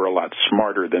that they were a lot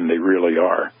smarter than they really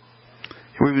are.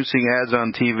 We've been seeing ads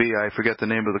on TV, I forget the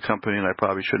name of the company, and I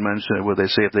probably should mention it, where they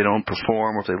say if they don't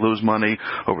perform or if they lose money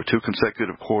over 2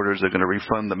 consecutive quarters, they're going to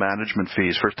refund the management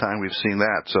fees. First time we've seen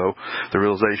that, so the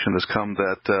realization has come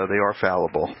that they are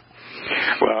fallible.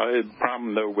 Well, the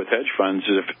problem, though, with hedge funds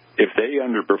is if they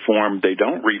underperform, they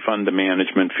don't refund the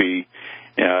management fee.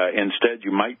 Instead, you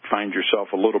might find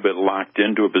yourself a little bit locked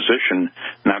into a position,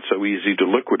 not so easy to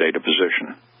liquidate a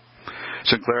position.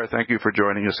 Sinclair, thank you for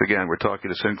joining us again. We're talking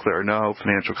to Sinclair No,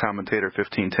 financial commentator,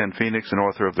 1510 Phoenix, and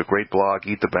author of the great blog,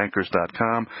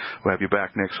 EatTheBankers.com. We'll have you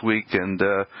back next week, and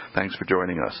thanks for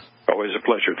joining us. Always a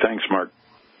pleasure. Thanks, Mark.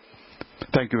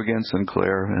 Thank you again,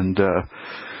 Sinclair. And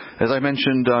as I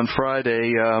mentioned on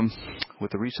Friday, with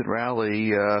the recent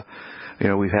rally,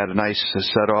 we've had a nice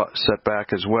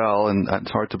setback as well, and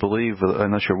it's hard to believe,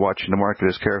 unless you're watching the market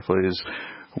as carefully as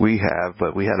we have,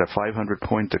 but we had a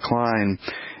 500-point decline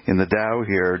in the Dow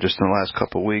here just in the last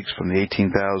couple of weeks from the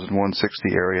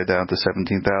 18,160 area down to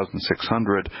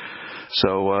 17,600.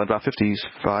 So about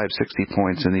 55, 60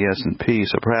 points in the S&P.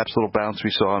 So perhaps a little bounce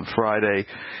we saw on Friday,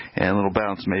 and a little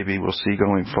bounce maybe we'll see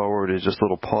going forward is just a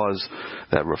little pause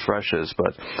that refreshes.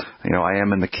 But, I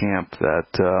am in the camp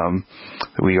that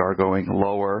we are going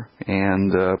lower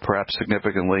and perhaps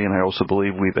significantly, and I also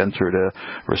believe we've entered a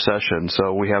recession.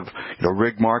 So we have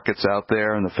rigged markets out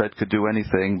there, and the Fed could do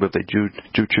anything, but they do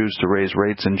choose to raise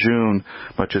rates in June,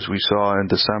 much as we saw in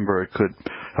December. It could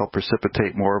help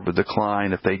precipitate more of a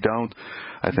decline. If they don't,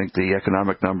 I think the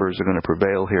economic numbers are going to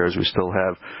prevail here as we still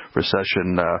have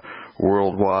recession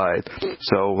worldwide.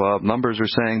 So numbers are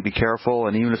saying be careful,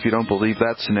 and even if you don't believe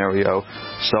that scenario,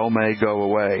 so may go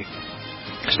away.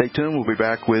 Stay tuned. We'll be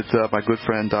back with my good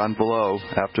friend Don Below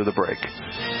after the break.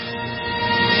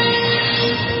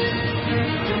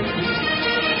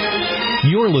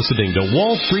 You're listening to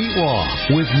Wall Street Raw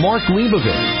with Mark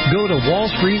Leibovit. Go to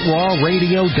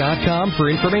WallStreetRawRadio.com for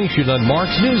information on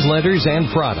Mark's newsletters and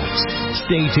products.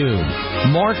 Stay tuned.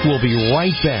 Mark will be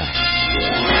right back.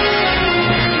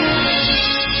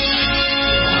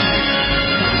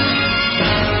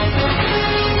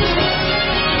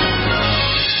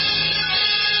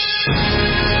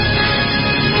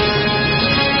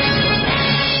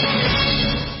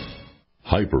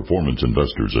 High-performance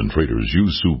investors and traders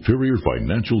use superior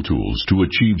financial tools to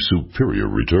achieve superior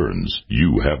returns.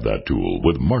 You have that tool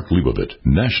with Mark Leibovit,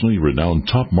 nationally renowned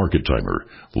top market timer,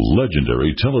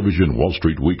 legendary television Wall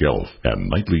Street Week elf, and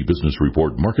nightly business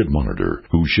report market monitor,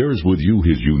 who shares with you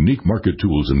his unique market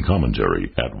tools and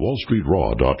commentary at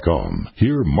WallStreetRaw.com.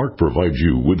 Here, Mark provides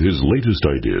you with his latest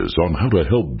ideas on how to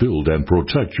help build and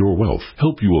protect your wealth,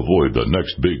 help you avoid the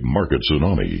next big market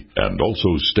tsunami, and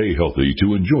also stay healthy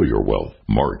to enjoy your wealth.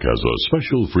 Mark has a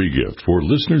special free gift for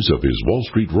listeners of his Wall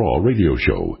Street Raw radio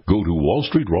show. Go to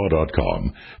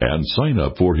WallStreetRaw.com and sign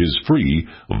up for his free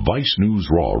Vice News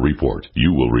Raw report.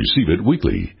 You will receive it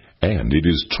weekly, and it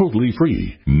is totally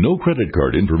free. No credit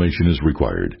card information is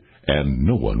required, and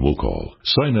no one will call.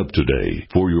 Sign up today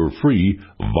for your free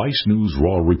Vice News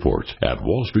Raw report at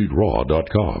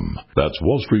WallStreetRaw.com. That's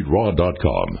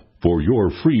WallStreetRaw.com for your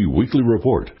free weekly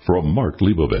report from Mark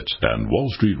Leibovit and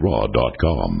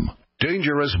WallStreetRaw.com.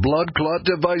 Dangerous blood clot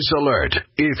device alert.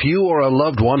 If you or a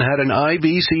loved one had an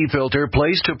IVC filter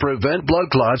placed to prevent blood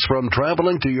clots from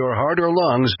traveling to your heart or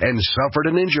lungs and suffered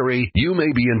an injury, you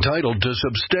may be entitled to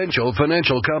substantial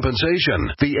financial compensation.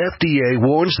 The FDA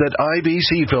warns that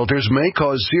IVC filters may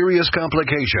cause serious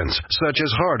complications, such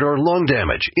as heart or lung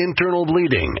damage, internal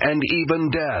bleeding, and even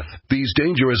death. These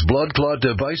dangerous blood clot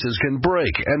devices can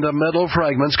break, and the metal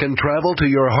fragments can travel to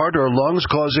your heart or lungs,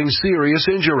 causing serious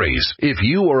injuries. If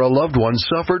you or a loved loved one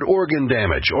suffered organ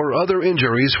damage or other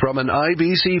injuries from an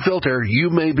IBC filter, you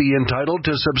may be entitled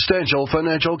to substantial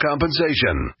financial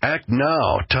compensation. Act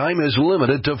now. Time is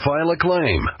limited to file a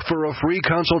claim. For a free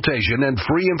consultation and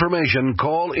free information,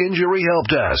 call Injury Help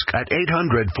Desk at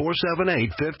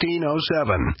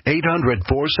 800-478-1507.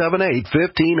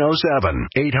 800-478-1507.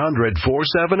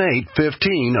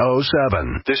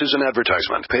 800-478-1507. This is an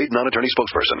advertisement. Paid non-attorney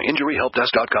spokesperson.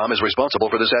 InjuryHelpDesk.com is responsible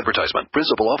for this advertisement.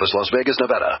 Principal office, Las Vegas,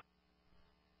 Nevada.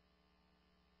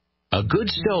 A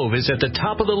good stove is at the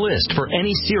top of the list for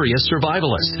any serious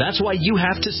survivalist. That's why you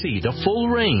have to see the full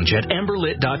range at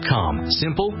Emberlit.com.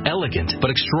 Simple, elegant,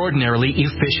 but extraordinarily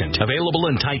efficient.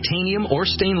 Available in titanium or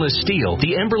stainless steel,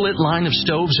 the Emberlit line of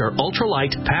stoves are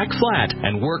ultralight, pack flat,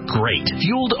 and work great.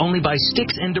 Fueled only by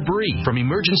sticks and debris. From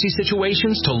emergency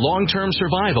situations to long-term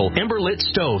survival, Emberlit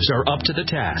stoves are up to the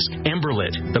task.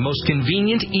 Emberlit, the most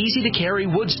convenient, easy-to-carry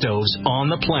wood stoves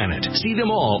on the planet. See them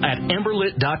all at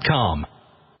Emberlit.com.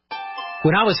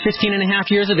 When I was 15 and a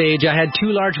half years of age, I had 2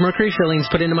 large mercury fillings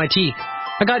put into my teeth.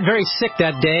 I got very sick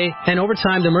that day, and over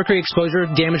time, the mercury exposure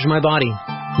damaged my body.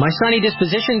 My sunny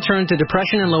disposition turned to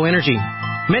depression and low energy.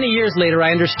 Many years later,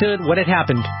 I understood what had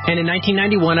happened, and in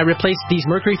 1991, I replaced these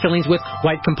mercury fillings with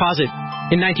white composite.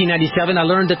 In 1997, I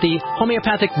learned that the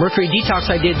homeopathic mercury detox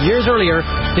I did years earlier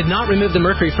did not remove the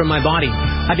mercury from my body.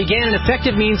 I began an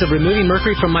effective means of removing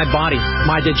mercury from my body.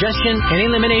 My digestion and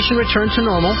elimination returned to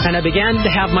normal, and I began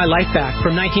to have my life back.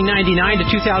 From 1999 to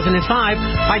 2005,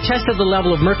 I tested the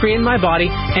level of mercury in my body,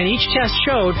 and each test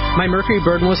showed my mercury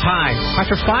burden was high.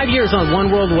 After 5 years on One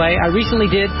World Way, I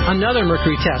recently did another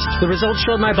mercury test. The results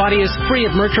showed my body is free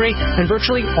of mercury and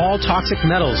virtually all toxic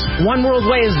metals. One World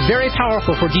Way is very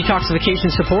powerful for detoxification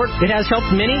support. It has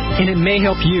helped many, and it may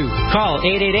help you. Call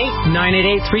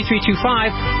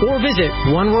 888-988-3325 or visit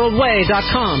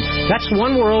oneworldway.com. That's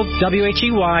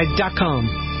oneworldwhey.com.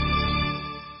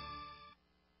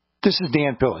 This is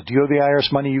Dan Pilla. Do you owe the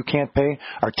IRS money you can't pay?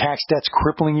 Are tax debts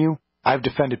crippling you? I've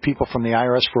defended people from the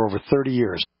IRS for over 30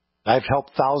 years. I've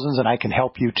helped thousands, and I can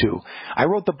help you too. I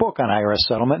wrote the book on IRS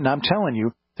settlement, and I'm telling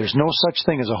you, there's no such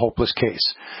thing as a hopeless case.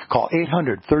 Call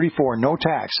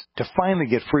 800-34-NO-TAX to finally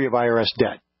get free of IRS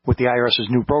debt. With the IRS's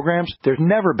new programs, there's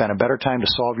never been a better time to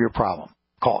solve your problem.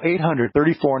 Call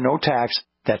 800-34-NO-TAX.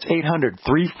 That's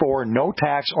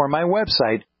 800-34-NO-TAX, or my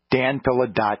website,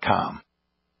 danpilla.com.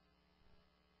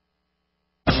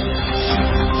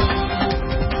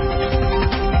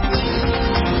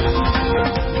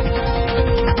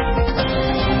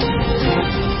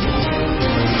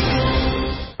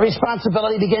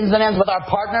 Responsibility begins and ends with our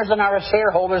partners and our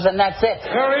shareholders, and that's it.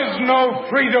 There is no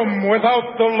freedom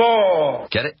without the law.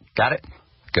 Get it? Got it?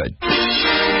 Good.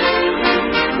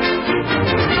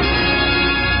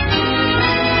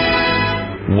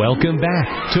 Welcome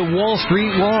back to Wall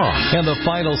Street Raw and the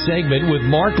final segment with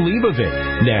Mark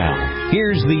Leibovit. Now,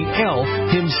 here's the elf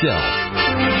himself.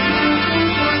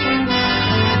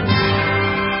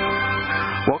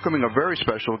 Welcoming a very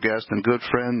special guest and good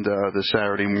friend this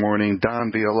Saturday morning,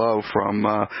 Don Biello from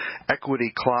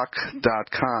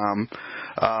EquityClock.com.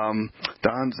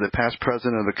 Don's the past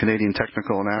president of the Canadian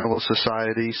Technical Analysis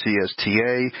Society,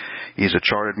 CSTA. He's a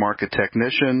chartered market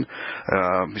technician.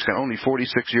 He's got only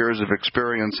 46 years of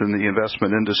experience in the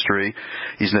investment industry.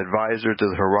 He's an advisor to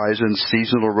the Horizon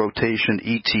Seasonal Rotation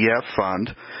ETF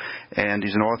Fund, and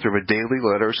he's an author of a daily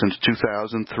letter since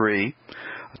 2003.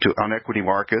 On equity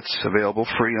markets, available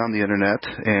free on the internet,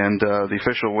 and the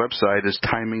official website is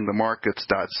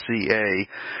timingthemarkets.ca,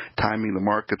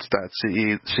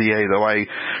 timingthemarkets.ca, though I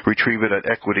retrieve it at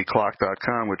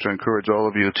equityclock.com, which I encourage all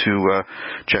of you to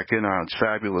check in on. It's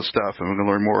fabulous stuff, and we're going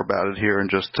to learn more about it here in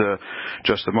just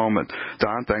a moment.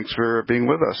 Don, thanks for being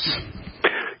with us.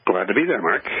 Glad to be there,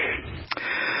 Mark.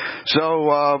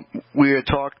 So we had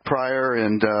talked prior,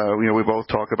 and we both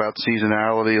talk about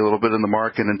seasonality a little bit in the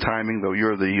market and timing, though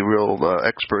you're the real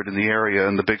expert in the area.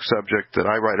 And the big subject that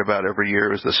I write about every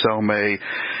year is the sell May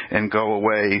and go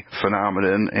away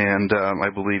phenomenon. And I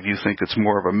believe you think it's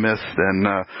more of a myth than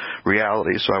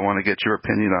reality. So I want to get your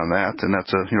opinion on that. And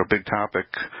that's a big topic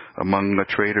among the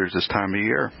traders this time of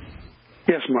year.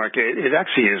 Yes, Mark, it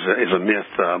actually is a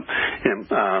myth.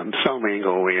 Sell May and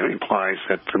go away implies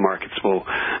that the markets will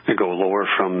go lower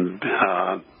from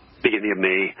beginning of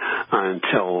May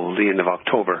until the end of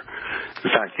October. In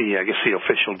fact, I guess the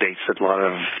official dates that a lot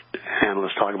of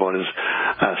analysts talk about is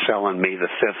sell on May the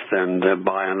 5th and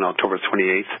buy on October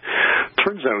 28th.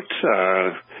 Turns out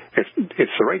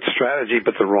it's the right strategy,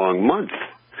 but the wrong month.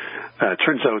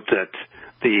 Turns out that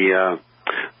the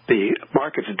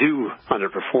markets do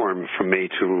underperform from May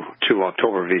to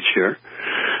October of each year,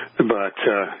 but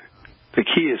The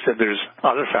key is that there's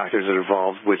other factors that are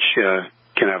involved which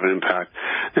can have an impact.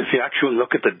 If you actually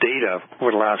look at the data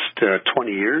over the last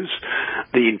 20 years,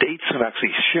 the dates have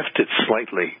actually shifted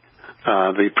slightly.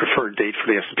 The preferred date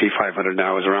for the S&P 500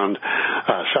 now is around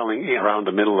selling around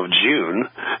the middle of June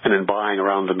and then buying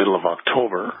around the middle of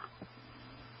October.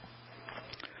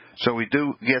 So we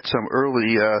do get some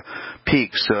early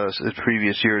peaks in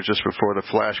previous years just before the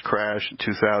flash crash in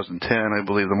 2010. I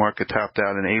believe the market topped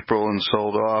out in April and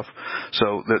sold off.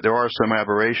 So there are some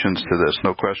aberrations to this,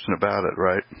 no question about it,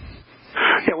 right?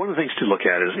 Yeah, one of the things to look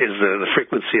at is the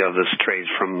frequency of this trade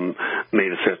from May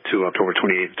the 5th to October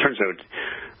 28th. It turns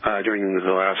out during the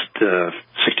last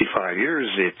 65 years,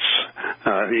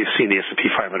 you've seen the S&P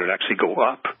 500 actually go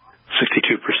up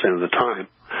 62% of the time.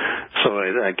 So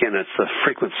again, it's the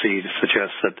frequency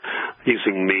suggests that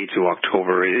using May to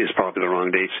October is probably the wrong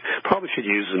dates. Probably should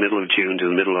use the middle of June to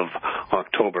the middle of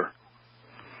October.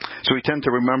 So we tend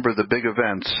to remember the big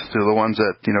events, the ones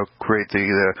that create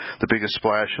the biggest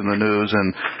splash in the news,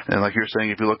 and like you're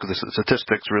saying, if you look at the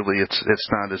statistics, really it's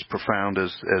not as profound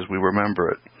as we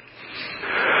remember it.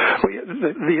 Well,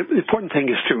 the important thing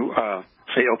is to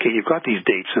say, okay, you've got these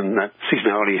dates, and that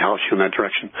seasonality helps you in that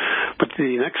direction. But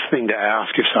the next thing to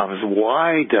ask yourself is,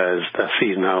 why does the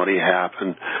seasonality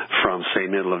happen from, say,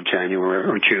 middle of January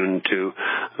or June to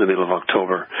the middle of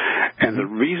October? And the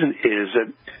reason is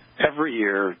that every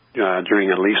year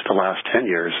during at least the last 10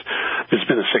 years, there's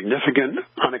been a significant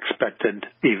unexpected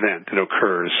event that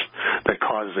occurs that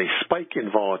causes a spike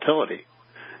in volatility.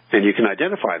 And you can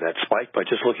identify that spike by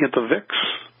just looking at the VIX.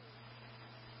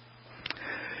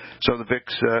 So the VIX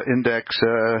index,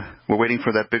 we're waiting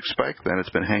for that big spike then.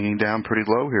 It's been hanging down pretty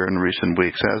low here in recent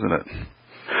weeks, hasn't it?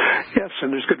 Yes,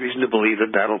 and there's good reason to believe that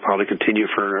that'll probably continue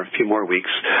for a few more weeks.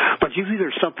 But usually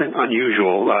there's something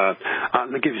unusual.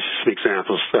 I'll give you some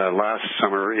examples. Last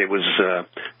summer it was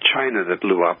China that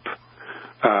blew up.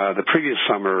 The previous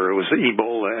summer it was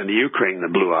Ebola and the Ukraine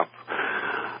that blew up.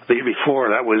 The year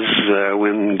before that was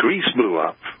when Greece blew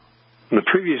up. And the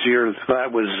previous year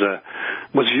that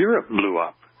was Europe blew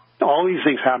up. All these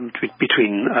things happened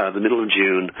between the middle of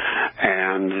June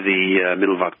and the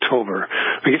middle of October.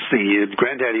 I guess the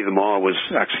granddaddy of them all was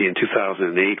actually in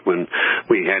 2008 when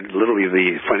we had literally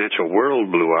the financial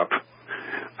world blew up,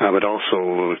 but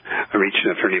also reached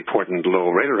a fairly important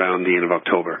low right around the end of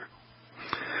October.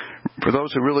 For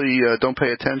those who really don't pay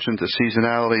attention to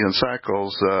seasonality and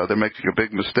cycles, they're making a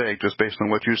big mistake just based on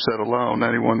what you said alone.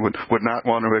 Anyone would not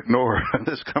want to ignore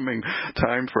this coming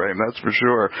time frame, that's for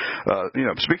sure.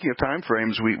 Speaking of time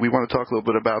frames, we want to talk a little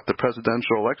bit about the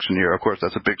presidential election year. Of course,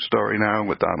 that's a big story now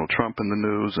with Donald Trump in the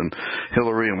news and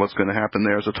Hillary and what's going to happen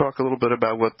there. So talk a little bit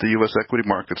about what the U.S. equity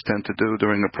markets tend to do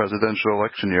during a presidential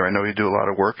election year. I know you do a lot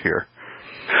of work here.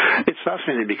 It's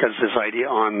fascinating because this idea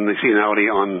on the seasonality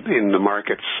in the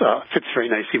markets fits very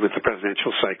nicely with the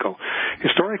presidential cycle.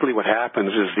 Historically, what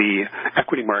happens is the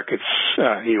equity markets,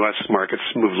 U.S. markets,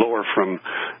 move lower from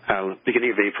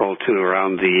beginning of April to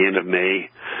around the end of May,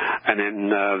 and then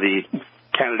the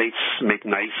candidates make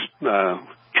nice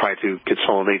try to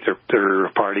consolidate their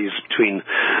parties between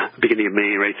the beginning of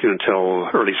May right through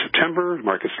until early September.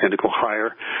 Markets tend to go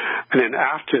higher. And then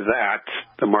after that,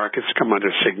 the markets come under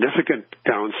significant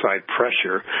downside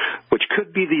pressure, which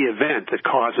could be the event that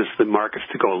causes the markets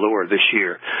to go lower this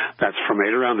year. That's from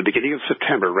right around the beginning of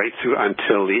September right through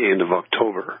until the end of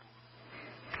October.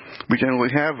 We generally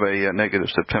have a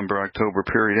negative September-October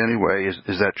period anyway.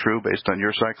 Is that true based on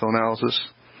your cycle analysis?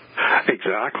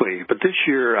 Exactly. But this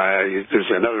year, there's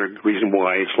another reason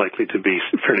why it's likely to be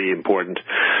fairly important,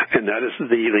 and that is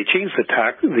they changed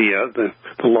the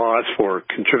laws for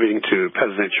contributing to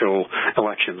presidential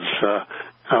elections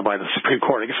by the Supreme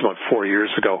Court, I guess about 4 years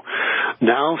ago.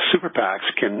 Now super PACs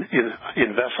can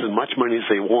invest as much money as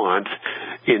they want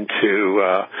into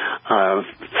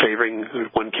favoring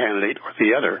one candidate or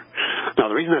the other. Now,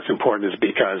 the reason that's important is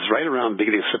because right around the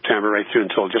beginning of September, right through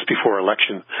until just before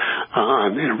election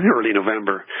in early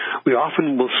November, we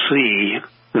often will see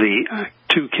the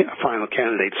two final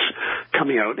candidates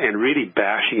coming out and really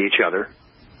bashing each other.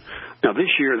 Now, this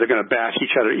year, they're going to bash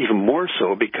each other even more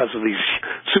so because of these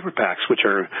super PACs, which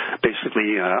are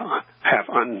basically have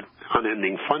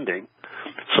unending funding.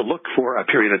 So look for a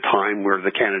period of time where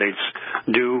the candidates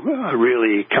do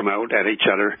really come out at each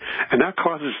other, and that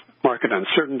causes market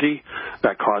uncertainty.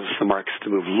 That causes the markets to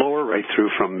move lower right through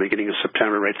from the beginning of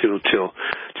September right through until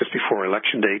just before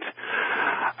election date.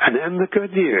 And then the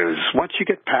good news, once you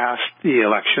get past the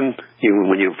election,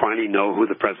 when you finally know who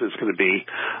the president's going to be,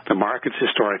 the markets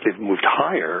historically have moved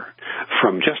higher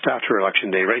from just after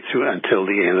election day right through until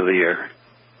the end of the year.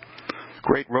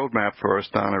 Great roadmap for us,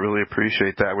 Don. I really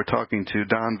appreciate that. We're talking to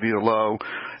Don Villalobos,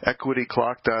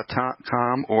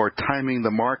 equityclock.com or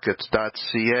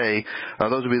timingthemarkets.ca.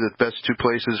 Those would be the best two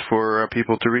places for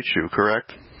people to reach you,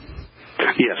 correct?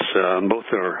 Yes, both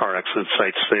are excellent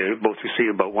sites. They both receive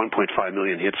about 1.5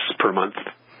 million hits per month.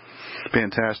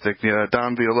 Fantastic.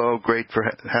 Don Villalobos, great for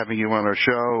having you on our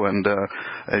show. And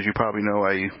as you probably know,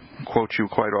 I quote you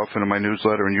quite often in my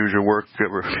newsletter and use your work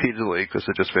repeatedly because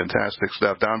it's just fantastic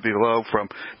stuff. Don Villalobos from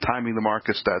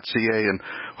timingthemarkets.ca, and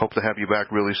hope to have you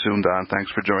back really soon, Don.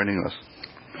 Thanks for joining us.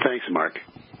 Thanks, Mark.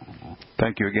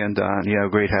 Thank you again, Don. Yeah,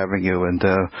 great having you. And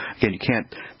again, you can't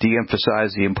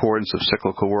de-emphasize the importance of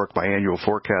cyclical work. My annual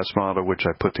forecast model, which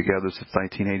I put together since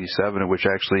 1987, and which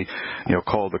actually,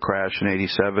 called the crash in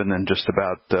 '87, and just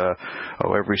about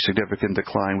every significant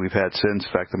decline we've had since.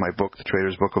 In fact, in my book, The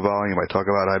Trader's Book of Volume, I talk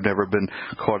about I've never been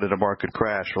caught in a market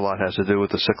crash. A lot has to do with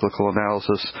the cyclical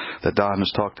analysis that Don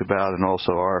has talked about, and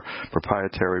also our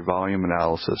proprietary volume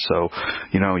analysis. So,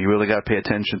 you really got to pay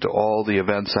attention to all the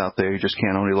events out there. You just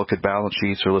can't only look at balance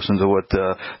sheets or listen to what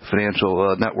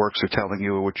financial networks are telling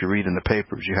you or what you read in the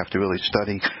papers. You have to really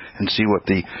study and see what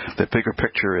the bigger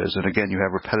picture is. And again, you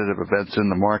have repetitive events in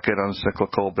the market on a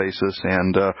cyclical basis,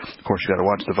 and of course you got to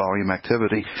watch the volume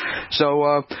activity.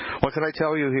 So what can I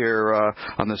tell you here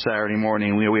on this Saturday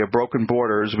morning? We have broken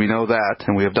borders, we know that,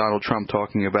 and we have Donald Trump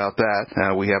talking about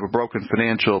that. We have a broken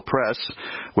financial press,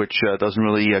 which doesn't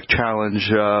really challenge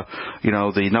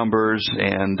the numbers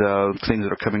and things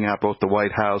that are coming out both the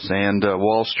White House and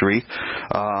Wall Street.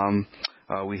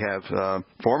 We have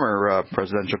former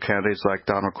presidential candidates like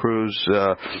Donald Cruz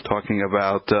talking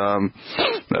about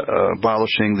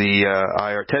abolishing the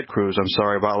Ted Cruz,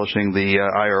 abolishing the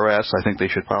IRS. I think they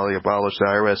should probably abolish the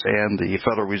IRS and the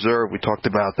Federal Reserve. We talked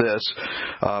about this.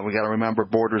 We got to remember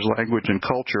borders, language, and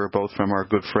culture, both from our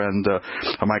good friend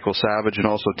Michael Savage and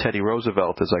also Teddy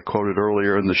Roosevelt, as I quoted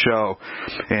earlier in the show.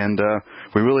 And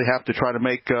we really have to try to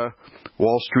make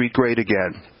Wall Street great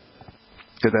again.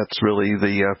 That's really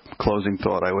the closing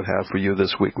thought I would have for you this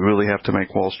week. We really have to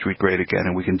make Wall Street great again,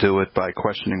 and we can do it by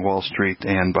questioning Wall Street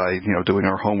and by doing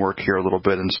our homework here a little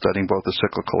bit and studying both the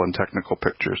cyclical and technical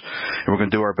pictures. And we're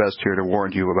going to do our best here to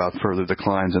warn you about further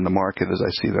declines in the market as I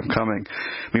see them coming.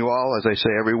 Meanwhile, as I say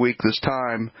every week this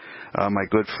time, my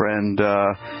good friend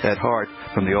Ed Hart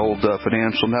from the old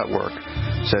Financial Network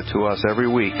said to us every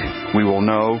week, we will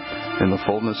know in the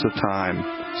fullness of time.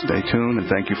 Stay tuned, and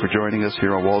thank you for joining us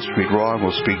here on Wall Street Raw, and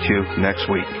we'll speak to you next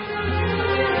week.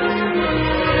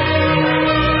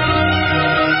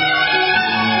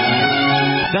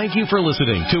 Thank you for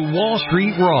listening to Wall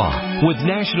Street Raw with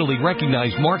nationally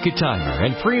recognized market timer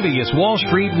and previous Wall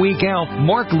Street Week Elf,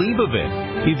 Mark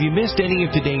Leibovit. If you missed any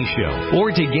of today's show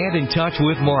or to get in touch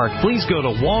with Mark, please go to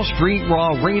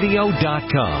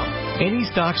WallStreetRawRadio.com. Any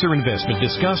stocks or investment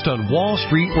discussed on Wall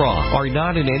Street Raw are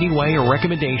not in any way a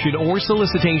recommendation or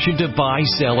solicitation to buy,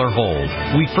 sell, or hold.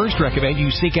 We first recommend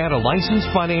you seek out a licensed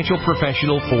financial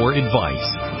professional for advice.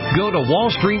 Go to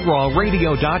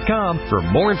WallStreetRawRadio.com for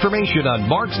more information on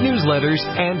Mark's newsletters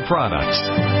and products.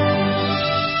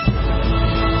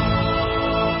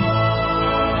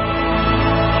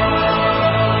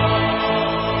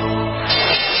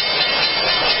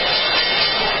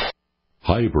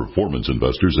 High-performance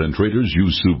investors and traders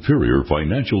use superior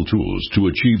financial tools to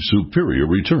achieve superior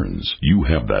returns. You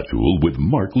have that tool with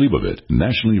Mark Leibovit,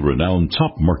 nationally renowned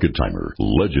top market timer,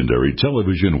 legendary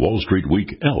television Wall Street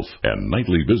Week elf, and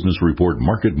nightly business report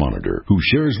market monitor, who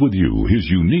shares with you his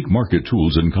unique market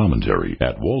tools and commentary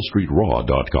at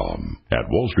WallStreetRaw.com. At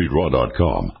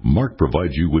WallStreetRaw.com, Mark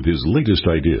provides you with his latest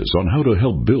ideas on how to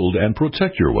help build and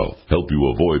protect your wealth, help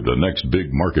you avoid the next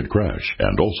big market crash,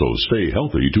 and also stay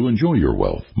healthy to enjoy your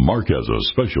wealth. Mark has a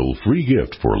special free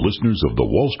gift for listeners of the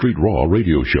Wall Street Raw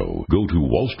radio show. Go to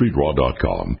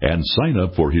WallStreetRaw.com and sign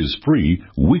up for his free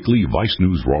weekly Vice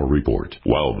News Raw report.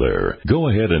 While there, go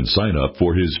ahead and sign up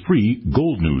for his free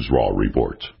Gold News Raw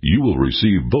report. You will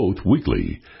receive both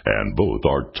weekly, and both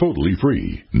are totally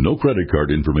free. No credit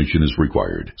card information is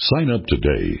required. Sign up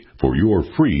today for your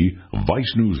free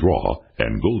Vice News Raw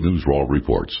and Gold News Raw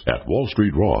reports at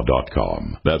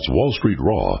WallStreetRaw.com. That's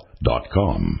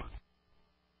WallStreetRaw.com.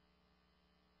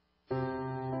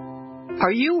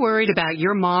 Are you worried about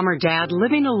your mom or dad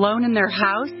living alone in their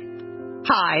house?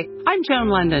 Hi, I'm Joan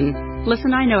London.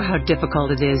 Listen, I know how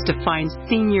difficult it is to find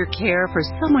senior care for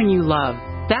someone you love.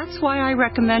 That's why I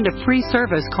recommend a free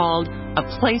service called A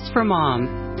Place for Mom.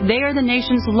 They are the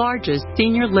nation's largest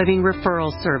senior living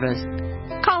referral service.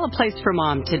 Call A Place for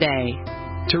Mom today.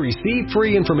 To receive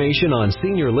free information on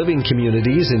senior living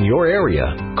communities in your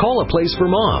area, call A Place for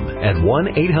Mom at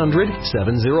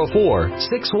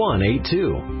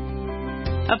 1-800-704-6182.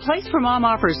 A Place for Mom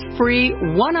offers free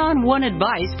one-on-one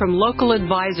advice from local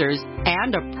advisors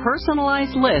and a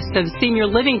personalized list of senior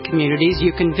living communities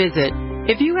you can visit.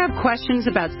 If you have questions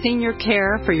about senior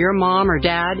care for your mom or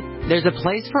dad, there's a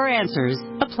place for answers,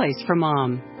 A Place for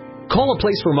Mom. Call A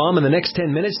Place for Mom in the next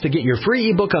 10 minutes to get your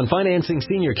free ebook on financing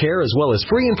senior care as well as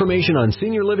free information on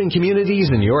senior living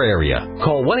communities in your area.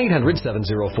 Call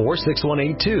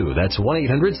 1-800-704-6182. That's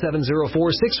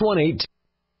 1-800-704-6182.